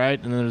Kiffin, right?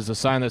 And there's a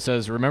sign that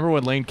says, "Remember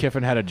when Lane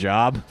Kiffin had a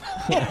job?"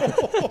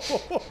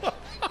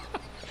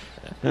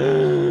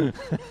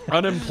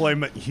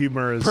 Unemployment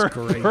humor is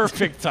great.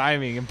 Perfect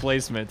timing and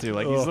placement too.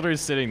 Like he's literally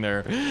sitting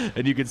there,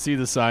 and you can see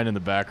the sign in the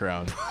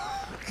background.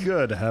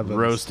 Good heavens.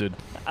 Roasted.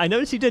 I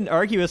noticed you didn't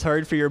argue as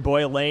hard for your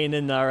boy Lane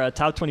in our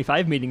top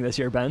 25 meeting this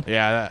year, Ben.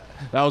 Yeah,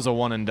 that was a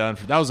one and done.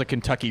 That was a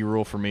Kentucky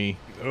rule for me.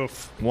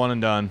 Oof. One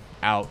and done.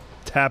 Out.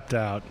 Tapped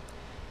out.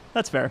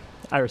 That's fair.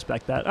 I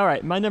respect that. All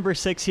right, my number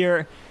 6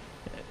 here.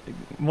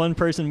 One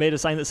person made a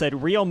sign that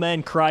said, "Real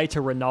men cry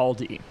to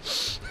Rinaldi."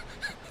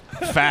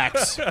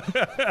 Facts.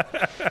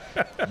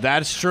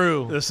 That's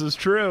true. This is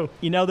true.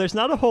 You know, there's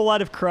not a whole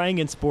lot of crying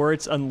in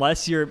sports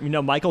unless you're,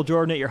 Michael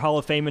Jordan at your Hall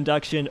of Fame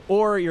induction,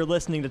 or you're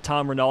listening to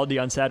Tom Rinaldi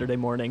on Saturday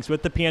mornings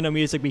with the piano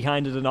music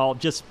behind it and all.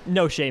 Just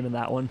no shame in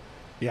that one.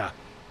 Yeah.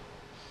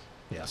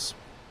 Yes.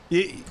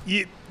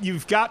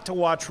 You've got to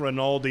watch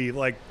Rinaldi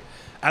like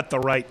at the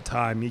right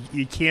time.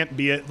 You can't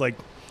be at like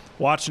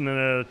watching it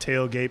at a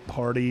tailgate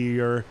party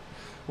or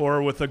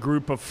with a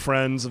group of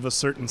friends of a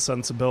certain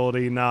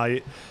sensibility. Now,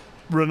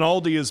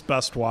 Rinaldi is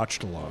best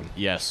watched alone.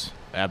 Yes,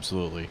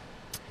 absolutely.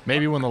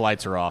 Maybe when the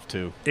lights are off,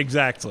 too.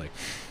 Exactly.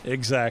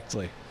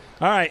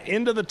 All right,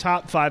 into the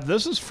top 5.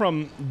 This is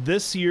from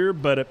this year,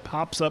 but it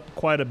pops up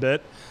quite a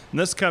bit. And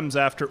this comes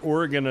after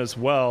Oregon as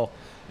well.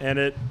 And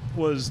it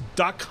was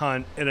Duck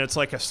Hunt, and it's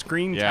like a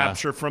screen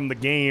capture from the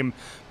game,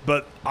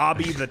 but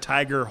Abby the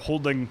Tiger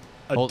holding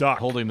a duck.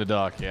 Holding the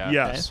duck, yeah.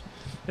 Yes.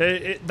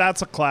 Okay.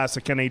 That's a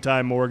classic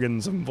anytime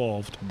Oregon's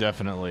involved.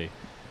 Definitely.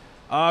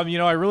 I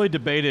really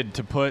debated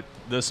to put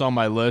this on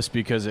my list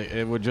because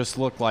it would just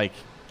look like,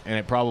 and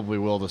it probably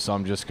will to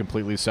some, just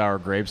completely sour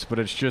grapes, but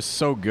it's just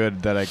so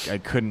good that I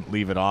couldn't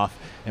leave it off.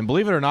 And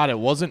believe it or not, it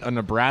wasn't a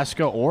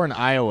Nebraska or an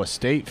Iowa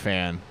State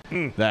fan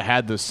that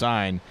had this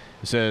sign.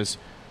 It says,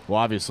 well,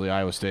 obviously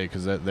Iowa State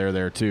because they're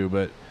there too,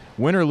 but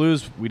win or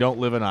lose, we don't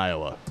live in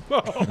Iowa.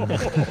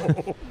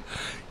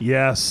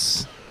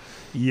 Yes.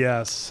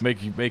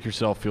 Make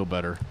yourself feel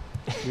better.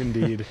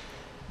 Indeed.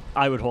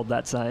 I would hold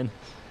that sign.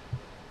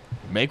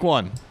 Make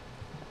one.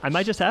 I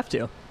might just have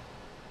to.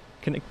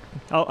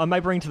 I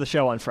might bring to the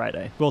show on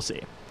Friday. We'll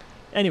see.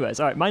 Anyways,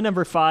 all right, my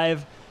number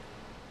 5.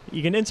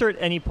 You can insert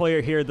any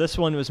player here. This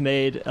one was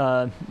made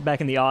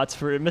back in the aughts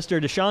for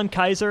Mr. DeShone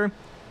Kizer.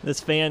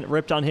 This fan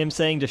ripped on him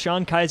saying,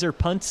 "DeShone Kizer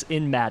punts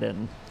in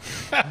Madden."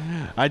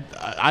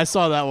 I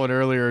saw that one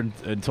earlier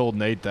and told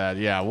Nate that.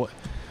 Yeah,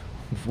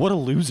 what a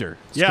loser.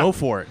 Go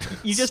for it.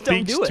 You just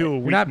don't do it. You're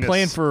not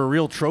playing for a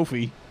real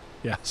trophy.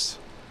 Yes.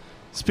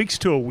 Speaks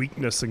to a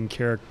weakness in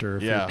character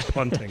if you're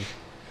punting.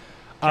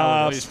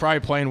 He's probably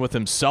playing with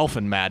himself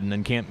in Madden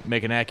and can't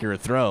make an accurate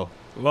throw.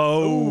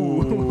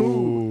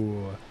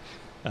 Oh,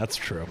 that's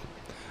true.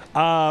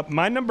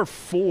 My number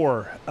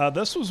 4,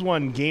 this was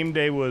when game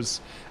day was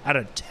at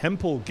a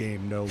Temple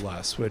game, no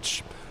less,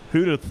 which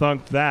who'd have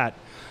thunk that?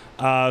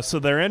 So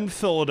they're in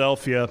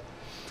Philadelphia.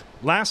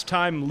 Last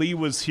time Lee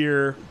was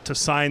here to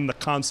sign the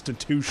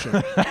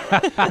Constitution.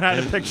 I had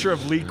a picture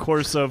of Lee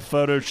Corso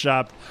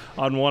photoshopped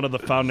on one of the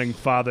founding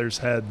fathers'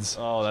 heads.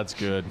 Oh, that's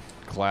good.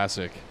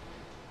 Classic.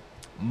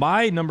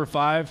 My number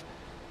 5,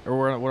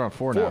 or we're on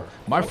 4 now.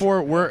 My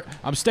 4,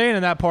 I'm staying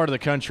in that part of the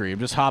country. I'm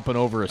just hopping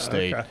over a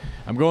state. Okay.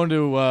 I'm going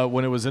to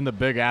when it was in the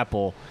Big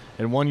Apple,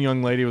 and one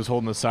young lady was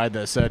holding a sign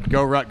that said,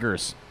 "Go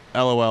Rutgers."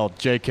 LOL,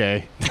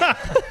 JK.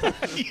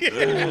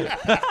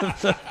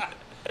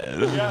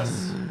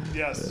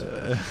 Yes.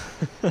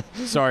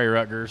 Sorry,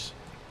 Rutgers.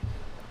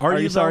 Are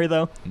you sorry,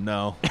 though?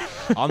 No.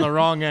 On the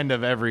wrong end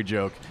of every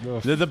joke.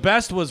 The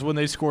best was when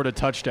they scored a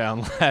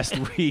touchdown last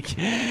week.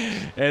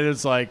 And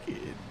it's like,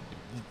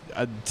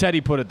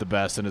 Teddy put it the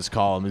best in his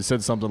column. He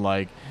said something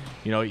like,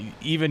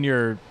 even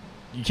you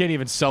can't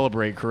even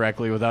celebrate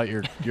correctly without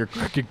your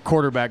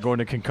quarterback going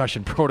to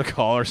concussion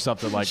protocol or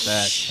something like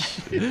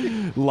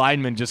that.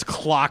 Lineman just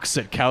clocks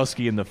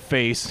Sitkowski in the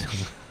face.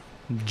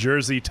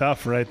 Jersey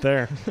tough right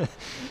there.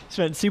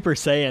 Spent Super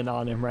Saiyan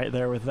on him right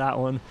there with that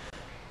one.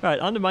 All right,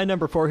 on to my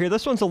number 4 here.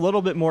 This one's a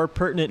little bit more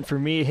pertinent for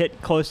me,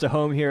 hit close to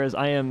home here as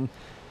I am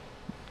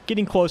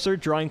getting closer,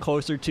 drawing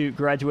closer to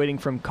graduating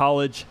from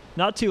college.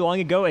 Not too long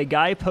ago, a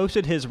guy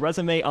posted his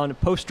resume on a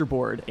poster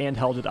board and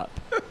held it up.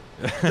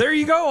 There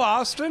you go,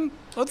 Austin.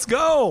 Let's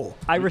go.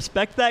 I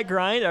respect that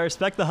grind. I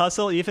respect the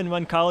hustle, even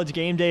when college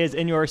game day is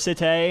in your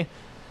city.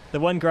 The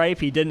one gripe,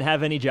 he didn't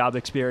have any job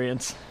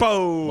experience.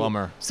 Boom.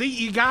 Bummer. See,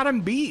 you got him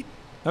beat.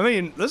 I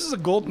mean, this is a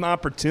golden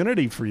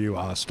opportunity for you,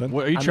 Austin.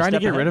 What, are you trying to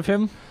get rid of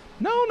him?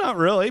 No, not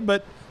really,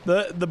 but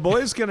the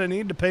boy's going to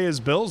need to pay his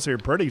bills here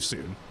pretty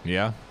soon.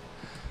 Yeah.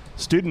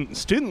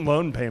 Student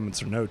loan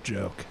payments are no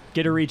joke.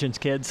 Get a Regents,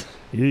 kids.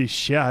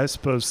 Yeesh, yeah, I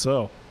suppose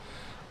so.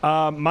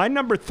 My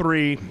number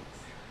 3,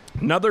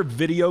 another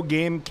video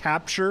game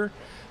capture.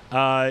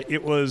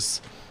 It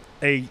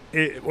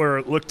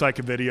looked like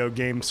a video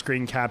game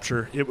screen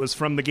capture. It was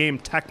from the game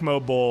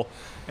Tecmo Bowl,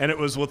 and it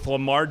was with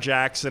Lamar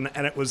Jackson,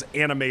 and it was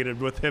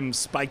animated with him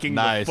spiking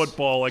the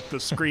football like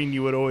the screen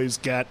you would always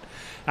get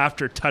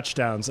after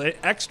touchdowns.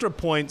 Extra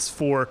points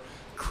for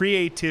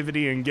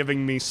creativity and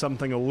giving me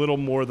something a little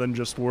more than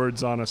just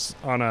words on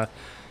a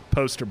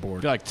poster board.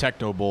 I feel like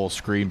Tecmo Bowl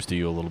screams to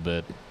you a little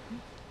bit.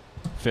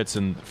 fits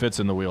in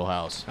the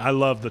wheelhouse. I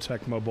love the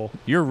Tecmo Bowl.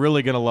 You're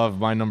really gonna love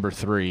my number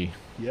 3.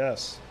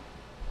 Yes.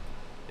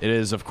 It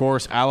is, of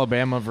course,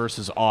 Alabama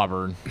versus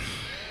Auburn.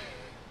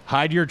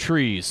 Hide your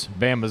trees.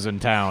 Bama's in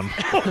town.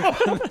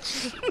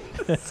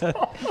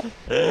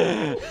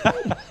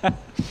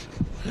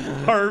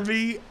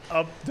 Harvey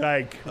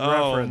Updike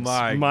reference.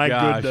 My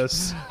gosh.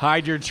 Goodness.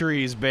 Hide your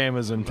trees.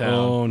 Bama's in town.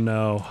 Oh,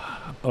 no.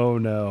 Oh,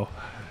 no.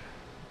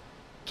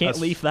 Can't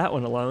leave that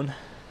one alone.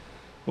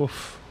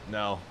 Oof.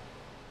 No.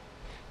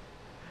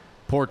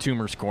 Poor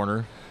Toomer's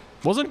Corner.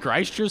 Wasn't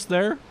Grice just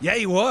there? Yeah,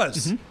 he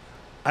was.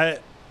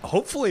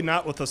 Hopefully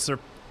not with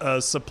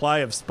a supply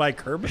of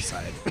spike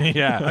herbicide.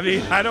 Yeah. I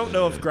mean, I don't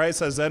know if Grice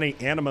has any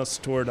animus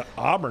toward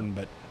Auburn,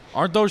 but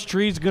Aren't those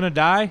trees going to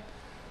die?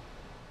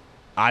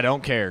 I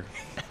don't care.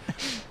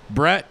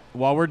 Brett,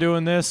 while we're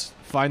doing this,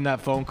 find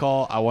that phone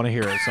call. I want to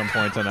hear it at some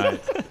point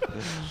tonight.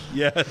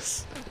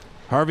 yes.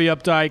 Harvey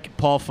Updike,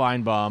 Paul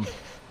Feinbaum.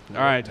 All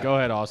right, go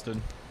ahead,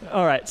 Austin.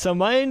 All right, so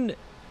mine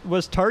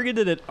was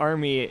targeted at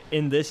Army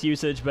in this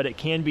usage, but it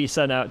can be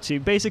sent out to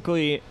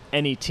basically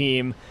any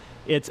team.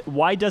 It's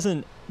why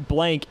doesn't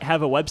blank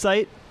have a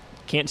website?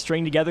 Can't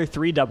string together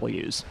 3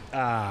 W's.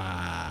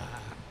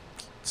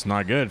 It's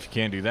not good if you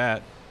can't do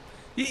that.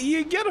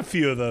 You get a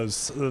few of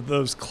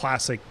those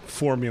classic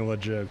formula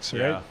jokes,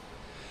 right? Yeah.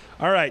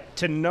 All right,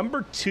 to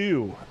number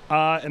 2.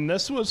 And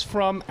this was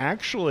from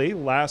actually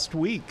last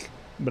week,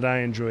 but I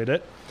enjoyed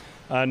it.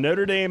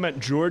 Notre Dame at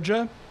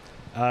Georgia.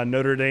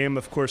 Notre Dame,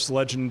 of course,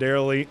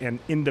 legendarily an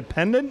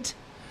independent.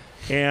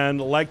 And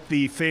like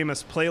the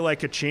famous Play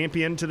Like a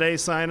Champion today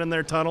sign in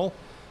their tunnel,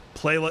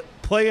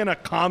 play in a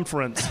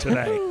conference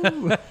today.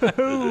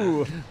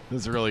 This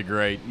is really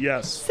great.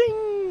 Yes.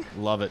 Sing.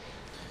 Love it.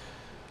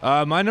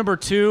 My number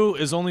 2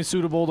 is only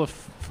suitable to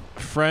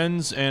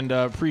friends and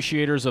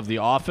appreciators of The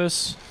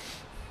Office.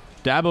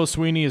 Dabo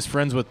Sweeney is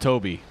friends with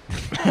Toby.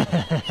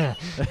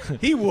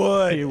 He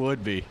would. He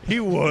would be. He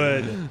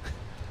would.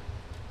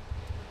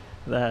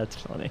 That's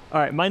funny. All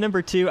right, my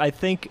number 2, I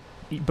think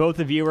both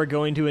of you are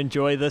going to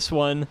enjoy this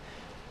one.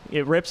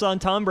 It rips on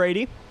Tom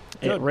Brady.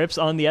 Good. It rips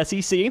on the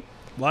SEC.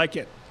 Like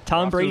it.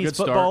 Tom Off to a Brady's good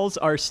start. footballs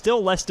are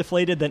still less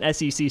deflated than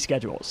SEC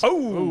schedules.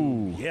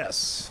 Oh,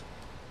 yes.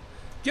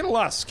 Get a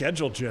lot of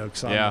schedule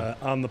jokes on, Yeah.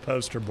 on the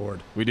poster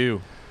board. We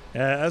do.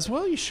 As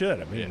well you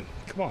should. I mean,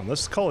 come on.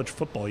 This is college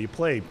football. You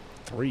play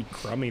 3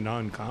 crummy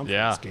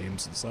non-conference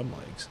games in some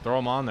leagues. Throw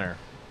them on there.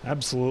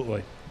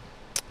 Absolutely.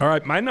 All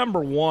right, my number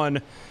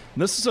 1.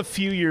 This is a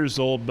few years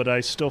old, but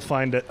I still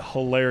find it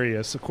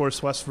hilarious. Of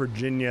course, West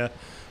Virginia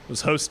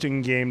was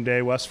hosting game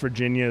day. West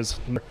Virginia is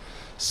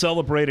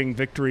celebrating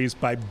victories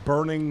by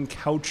burning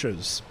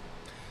couches.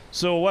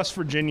 So a West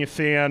Virginia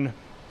fan,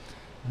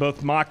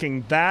 both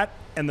mocking that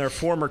and their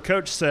former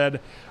coach, said,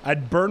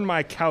 "I'd burn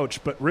my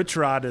couch, but Rich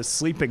Rod is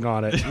sleeping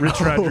on it." Rich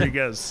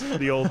Rodriguez,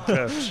 the old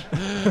coach.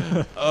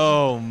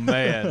 Oh,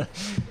 man.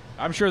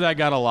 I'm sure that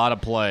got a lot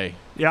of play.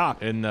 Yeah.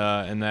 In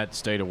that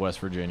state of West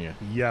Virginia.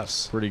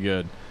 Yes. Pretty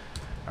good.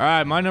 All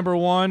right, my number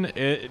 1,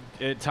 it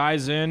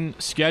ties in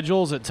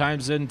schedules. It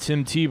ties in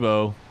Tim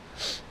Tebow.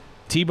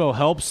 Tebow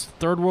helps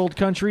third world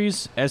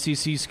countries.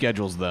 SEC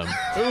schedules them.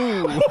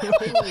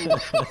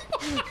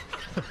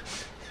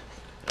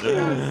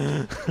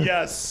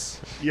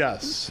 Yes.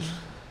 Yes.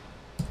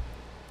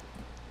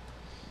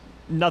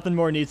 Nothing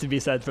more needs to be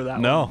said for that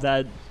No. one.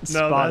 That's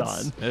spot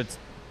on. It's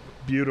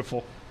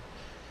beautiful.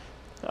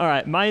 All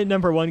right, my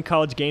number 1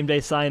 college game day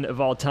sign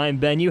of all time.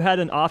 Ben, you had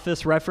an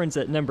Office reference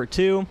at number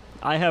 2.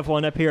 I have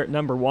one up here at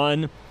number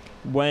 1.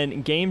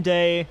 When game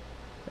day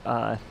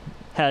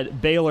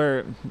had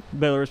Baylor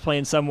was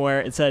playing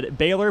somewhere, it said,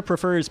 "Baylor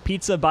prefers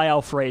pizza by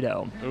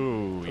Alfredo."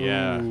 Ooh,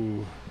 yeah.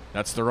 Ooh.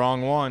 That's the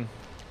wrong one.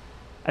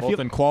 I Both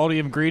feel in quality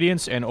of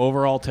ingredients and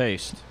overall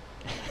taste.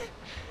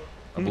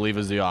 I believe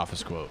is the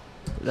Office quote.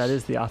 that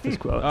is the Office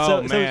quote.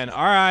 Oh, man.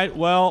 All right.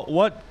 Well,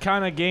 what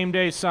kind of game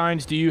day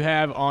signs do you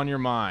have on your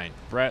mind?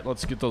 Brett,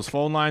 let's get those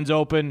phone lines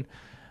open.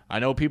 I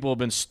know people have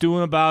been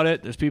stewing about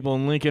it. There's people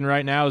in Lincoln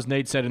right now, as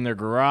Nate said, in their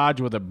garage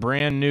with a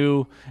brand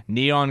new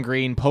neon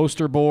green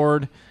poster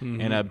board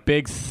and a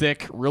big,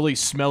 thick, really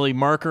smelly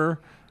marker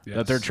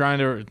that they're trying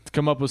to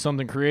come up with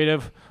something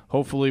creative.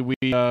 Hopefully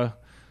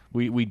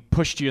we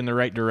pushed you in the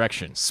right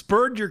direction.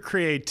 Spurred your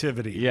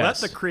creativity.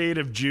 Yes. Let the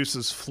creative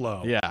juices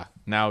flow. Yeah.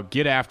 Now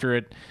get after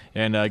it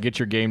and get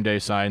your game day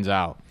signs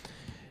out.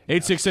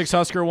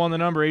 866-HUSKER-1 the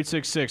number,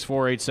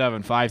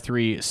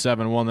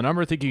 866-487-5371 the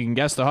number. Think you can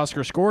guess the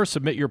Husker score?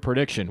 Submit your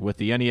prediction with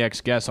the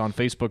NEX Guess on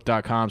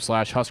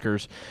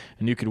Facebook.com/Huskers,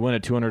 and you could win a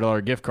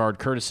 $200 gift card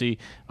courtesy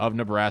of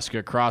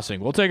Nebraska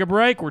Crossing. We'll take a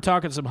break. We're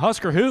talking some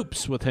Husker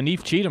hoops with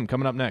Hanif Cheatham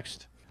coming up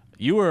next.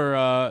 You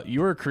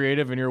were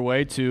creative in your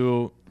way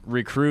to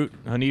recruit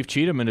Hanif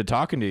Cheatham into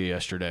talking to you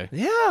yesterday.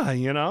 Yeah,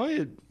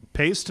 it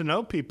pays to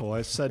know people.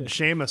 I said,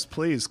 "Seamus,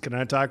 please, can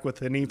I talk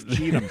with Hanif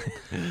Cheatham?"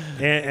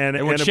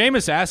 and when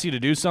Seamus asks you to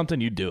do something,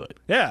 you do it.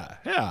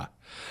 Yeah.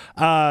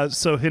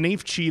 So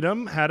Hanif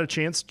Cheatham, had a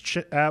chance to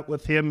chat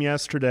with him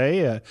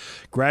yesterday. A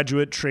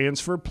graduate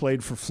transfer,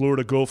 played for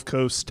Florida Gulf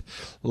Coast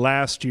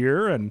last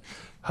year, and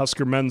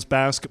Husker men's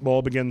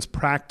basketball begins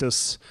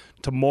practice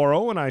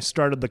tomorrow, and I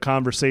started the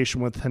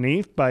conversation with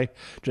Hanif by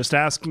just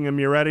asking him,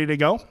 you ready to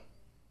go?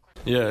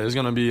 Yeah, it's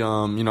going to be,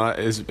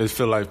 it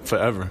feel like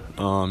forever,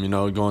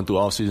 going through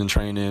off-season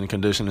training and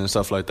conditioning and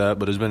stuff like that.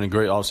 But it's been a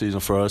great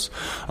off-season for us.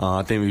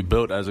 I think we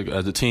built as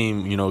a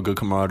team, good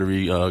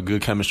camaraderie,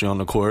 good chemistry on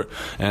the court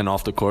and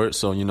off the court.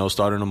 So,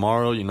 starting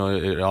tomorrow,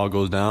 it all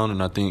goes down,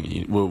 and I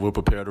think we're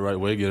prepared the right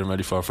way, getting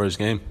ready for our first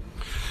game.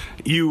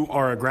 You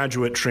are a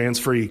graduate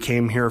transfer. You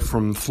came here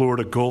from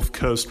Florida Gulf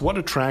Coast. What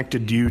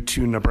attracted you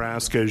to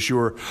Nebraska as you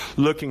were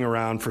looking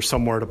around for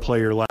somewhere to play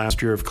your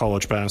last year of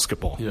college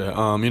basketball? Yeah,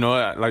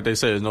 like they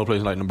say, there's no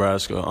place like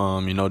Nebraska.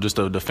 Just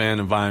the fan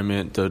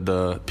environment,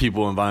 the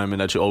people environment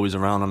that you're always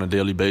around on a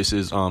daily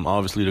basis.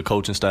 Obviously the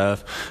coaching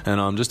staff,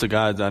 and just the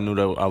guys that I knew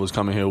that I was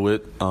coming here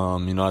with.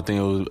 I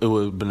think it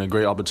would have been a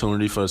great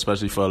opportunity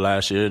especially for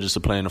last year, just to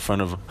play in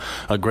front of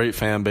a great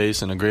fan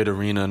base and a great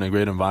arena and a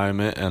great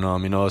environment. And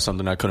it's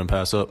something I couldn't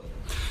pass up.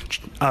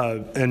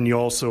 And you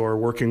also are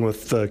working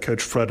with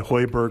Coach Fred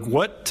Hoiberg.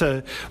 What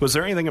was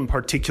there anything in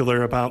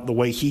particular about the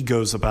way he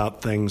goes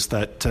about things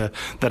that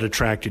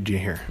attracted you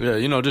here?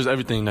 Yeah, just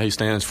everything that he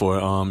stands for.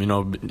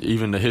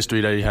 Even the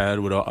history that he had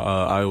with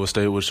Iowa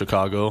State, with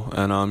Chicago,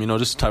 and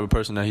just the type of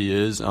person that he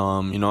is.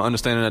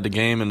 Understanding that the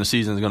game and the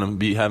season is going to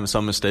be having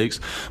some mistakes,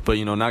 but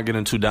not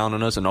getting too down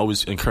on us and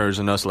always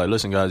encouraging us. Like,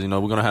 listen, guys, we're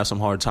going to have some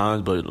hard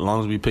times, but as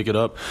long as we pick it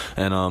up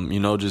and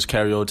just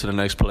carry over to the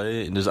next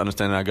play and just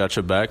understanding I got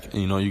your back.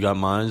 You got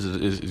mine.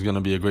 It's going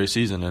to be a great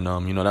season, and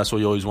that's what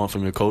you always want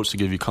from your coach, to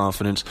give you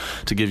confidence,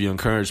 to give you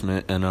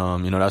encouragement, and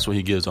that's what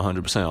he gives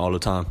 100% all the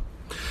time.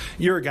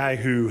 You're a guy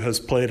who has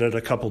played at a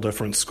couple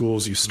different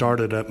schools. You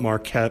started at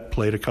Marquette,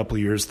 played a couple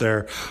years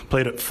there,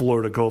 played at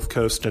Florida Gulf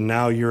Coast, and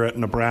now you're at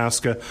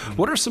Nebraska.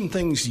 What are some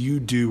things you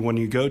do when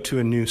you go to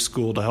a new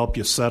school to help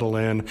you settle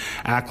in,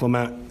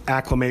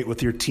 acclimate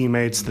with your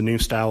teammates, the new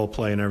style of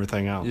play, and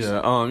everything else?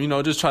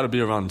 Yeah, just try to be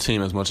around the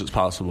team as much as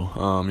possible.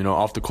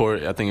 Off the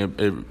court, I think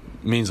it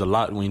means a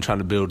lot when you're trying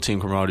to build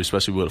team camaraderie,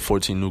 especially with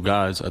 14 new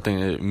guys. I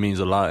think it means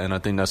a lot, and I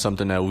think that's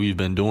something that we've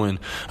been doing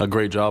a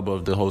great job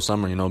of the whole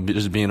summer,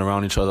 just being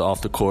around each other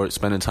off the court,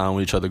 spending time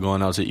with each other,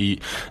 going out to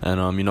eat,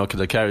 and,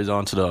 because it carries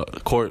on to the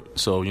court.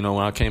 So, when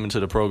I came into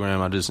the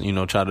program, I just,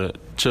 try to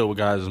chill with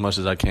guys as much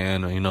as I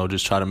can,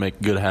 just try to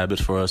make good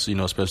habits for us,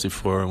 especially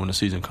for when the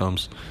season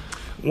comes.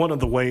 One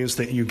of the ways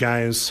that you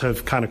guys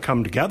have kind of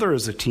come together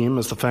as a team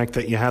is the fact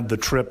that you had the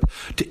trip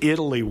to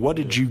Italy. What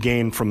did you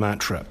gain from that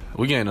trip?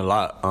 We gained a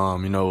lot.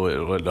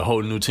 With the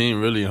whole new team,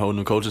 really, a whole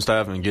new coaching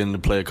staff, and getting to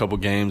play a couple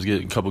games,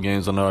 get a couple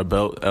games under our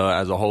belt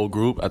as a whole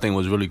group, I think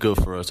was really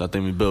good for us. I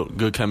think we built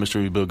good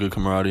chemistry, we built good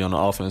camaraderie on the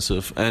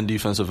offensive and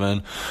defensive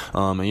end.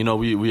 We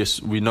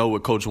know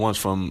what Coach wants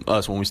from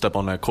us when we step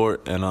on that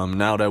court, and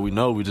now that we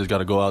know, we just got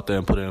to go out there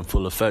and put it in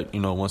full effect,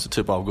 once the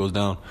tip-off goes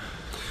down.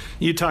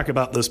 You talk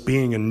about this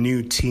being a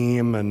new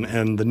team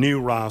and the new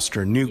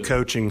roster, new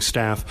coaching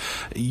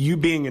staff. You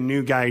being a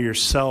new guy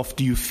yourself,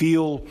 do you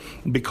feel,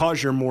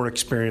 because you're more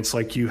experienced,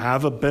 like you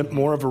have a bit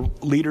more of a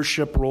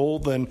leadership role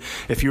than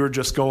if you were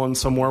just going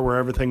somewhere where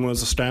everything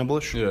was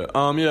established? Yeah,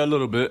 a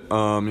little bit.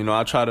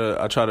 I try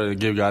to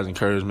give guys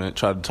encouragement,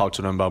 try to talk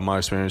to them about my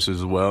experiences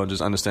as well, and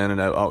just understanding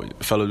that,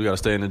 fellas, we got to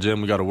stay in the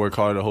gym, we got to work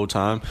hard the whole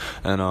time,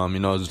 and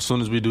as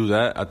soon as we do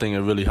that, I think it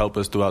really helped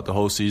us throughout the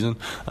whole season,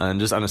 and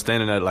just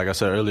understanding that, like I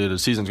said earlier, the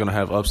season's going to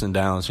have ups and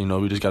downs.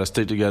 We just got to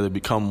stick together,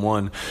 become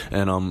one.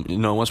 And,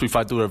 once we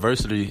fight through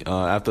adversity,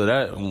 after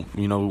that,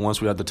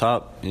 once we're at the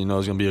top, it's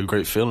going to be a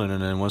great feeling.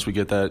 And then once we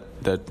get that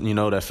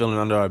feeling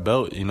under our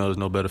belt, there's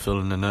no better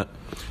feeling than that.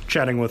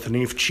 Chatting with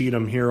Hanif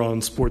Cheatham here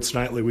on Sports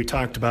Nightly, we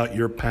talked about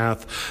your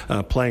path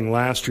playing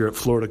last year at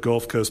Florida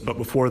Gulf Coast, but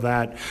before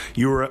that,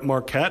 you were at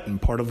Marquette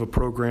and part of a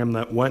program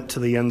that went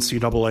to the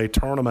NCAA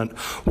tournament.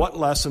 What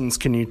lessons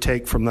can you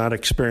take from that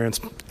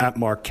experience at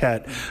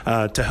Marquette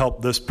to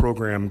help this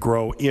program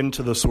grow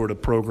into the sort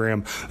of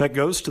program that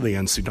goes to the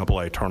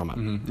NCAA tournament?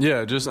 Mm-hmm.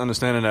 Yeah, just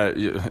understanding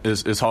that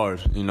it's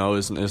hard.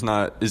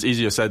 It's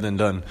easier said than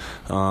done,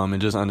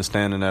 and just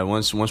understanding that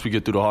once we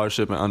get through the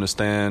hardship and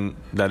understand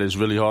that it's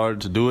really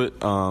hard to do it,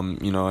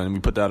 and we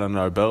put that under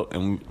our belt,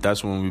 and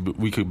that's when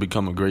we could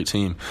become a great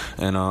team.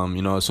 And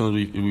as soon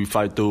as we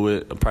fight through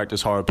it,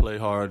 practice hard, play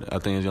hard, I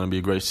think it's going to be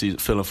a great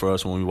feeling for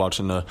us when we're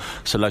watching the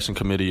selection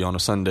committee on a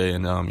Sunday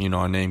and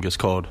our name gets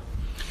called.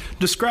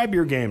 Describe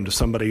your game to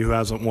somebody who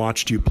hasn't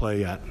watched you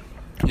play yet.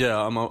 Yeah,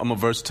 I'm a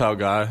versatile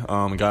guy.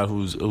 A guy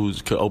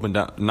who's could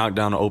knock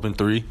down an open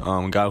three.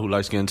 A guy who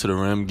likes getting to the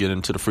rim, get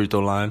into the free throw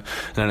line,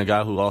 and then a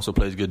guy who also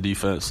plays good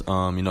defense.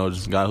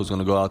 Just a guy who's going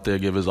to go out there,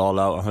 give his all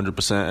out,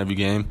 100% every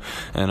game,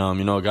 and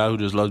a guy who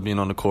just loves being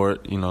on the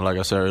court. Like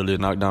I said earlier,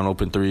 knock down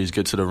open threes,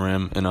 get to the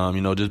rim, and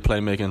just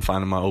playmaking,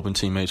 finding my open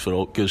teammates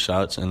for good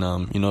shots,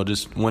 and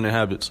just winning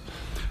habits.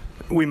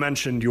 We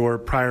mentioned your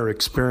prior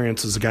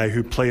experience as a guy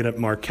who played at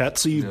Marquette,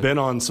 so you've been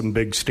on some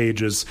big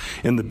stages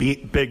in the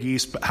Big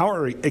East. But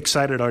how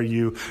excited are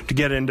you to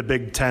get into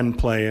Big Ten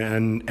play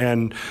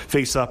and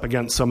face up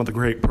against some of the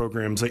great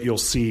programs that you'll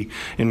see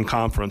in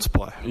conference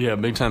play? Yeah,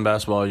 Big Ten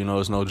basketball,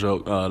 is no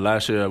joke.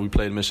 Last year we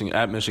played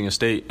at Michigan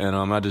State, and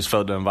I just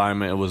felt the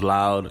environment. It was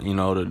loud.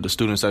 The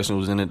student section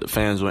was in it, the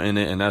fans were in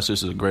it, and that's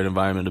just a great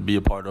environment to be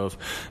a part of.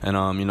 And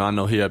I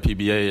know here at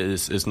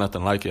PBA it's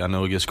nothing like it. I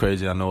know it gets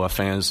crazy. I know our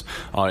fans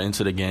are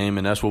into the game,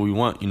 and that's what we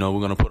want. We're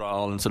going to put our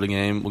all into the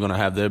game. We're going to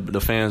have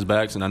the fans'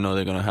 backs, and I know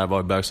they're going to have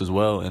our backs as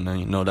well. And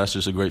that's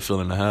just a great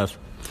feeling to have.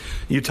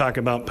 You talk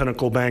about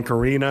Pinnacle Bank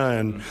Arena,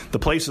 and the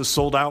place is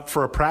sold out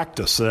for a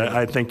practice.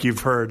 I think you've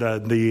heard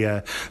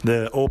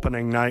the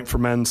opening night for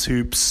men's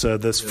hoops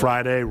this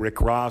Friday.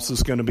 Rick Ross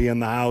is going to be in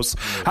the house.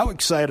 How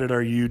excited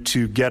are you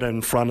to get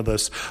in front of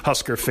this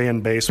Husker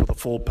fan base with a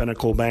full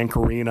Pinnacle Bank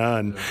Arena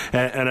and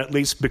at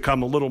least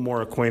become a little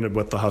more acquainted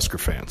with the Husker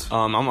fans?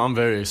 I'm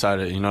very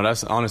excited.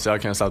 That's honestly, I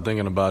can't stop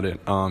thinking about it.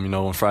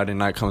 When Friday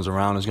night comes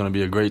around, it's going to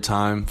be a great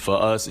time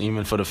for us,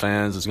 even for the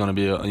fans. It's going to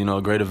be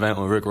a great event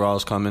with Rick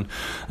Ross coming.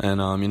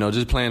 And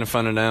just playing in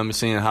front of them,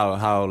 seeing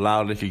how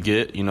loud they could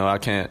get.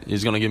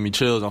 It's going to give me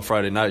chills on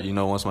Friday night.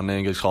 Once my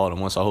name gets called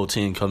and once our whole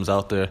team comes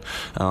out there.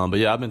 But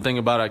yeah, I've been thinking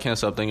about it. I can't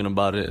stop thinking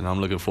about it, and I'm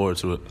looking forward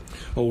to it.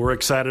 Well, we're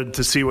excited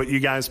to see what you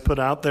guys put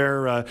out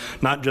there,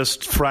 not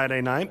just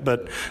Friday night,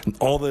 but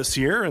all this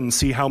year, and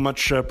see how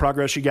much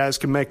progress you guys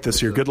can make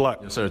this year. Good luck.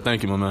 Yes, sir.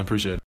 Thank you, my man.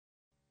 Appreciate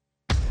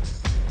it.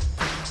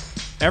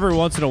 Every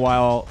once in a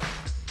while,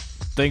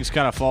 things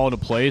kind of fall into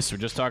place. We're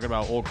just talking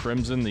about Old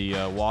Crimson, the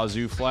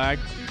Wazoo flag.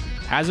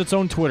 Has its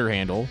own Twitter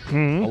handle,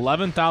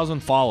 11,000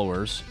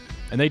 followers,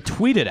 and they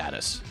tweeted at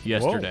us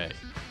yesterday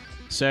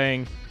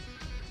saying,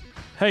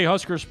 "Hey,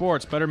 Husker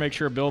Sports, better make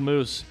sure Bill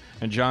Moose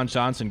and John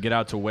Johnson get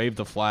out to wave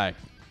the flag.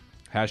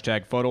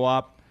 Hashtag photo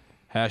op,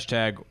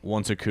 hashtag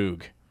once a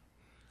Coug."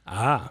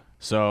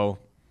 So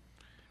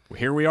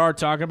here we are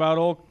talking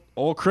about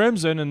Old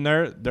Crimson, and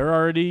they're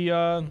already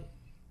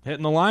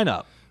hitting the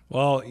lineup.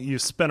 Well, you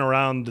spin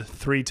around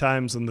 3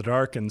 times in the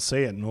dark and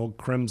say it, and Old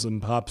Crimson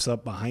pops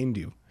up behind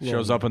you.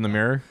 Shows up in the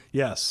mirror?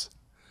 Yes.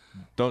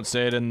 Don't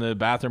say it in the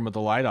bathroom with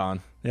the light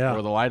on. Yeah.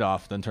 Or the light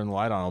off, then turn the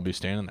light on. I'll be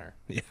standing there.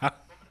 Yeah.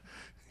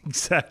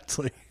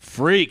 Exactly.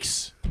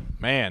 Freaks.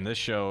 Man, this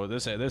show,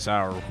 this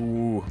hour,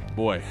 ooh,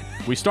 boy.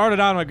 We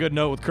started out on a good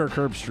note with Kirk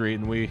Herbstreit,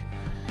 and we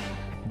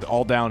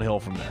all downhill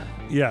from there.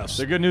 Yes.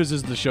 The good news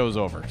is the show's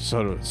over,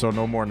 so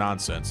no more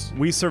nonsense.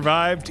 We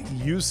survived.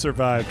 You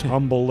survived,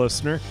 humble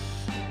listener.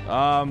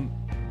 I'm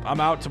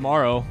out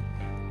tomorrow.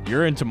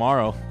 You're in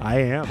tomorrow. I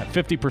am.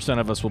 50%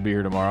 of us will be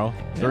here tomorrow.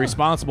 The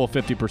responsible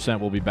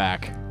 50% will be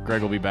back.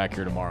 Greg will be back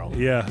here tomorrow.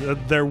 Yeah,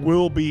 there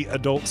will be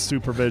adult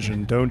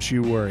supervision. Don't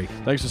you worry.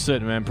 Thanks for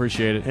sitting, man.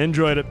 Appreciate it.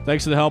 Enjoyed it.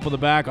 Thanks to the help of the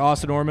back,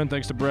 Austin Orman.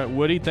 Thanks to Brett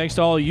Woody. Thanks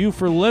to all of you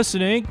for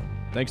listening.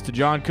 Thanks to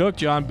John Cook,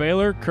 John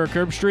Baylor, Kirk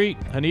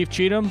Herbstreit, Hanif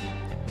Cheatham.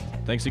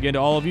 Thanks again to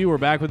all of you. We're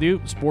back with you.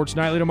 Sports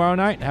Nightly tomorrow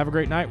night. Have a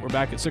great night. We're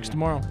back at 6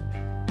 tomorrow.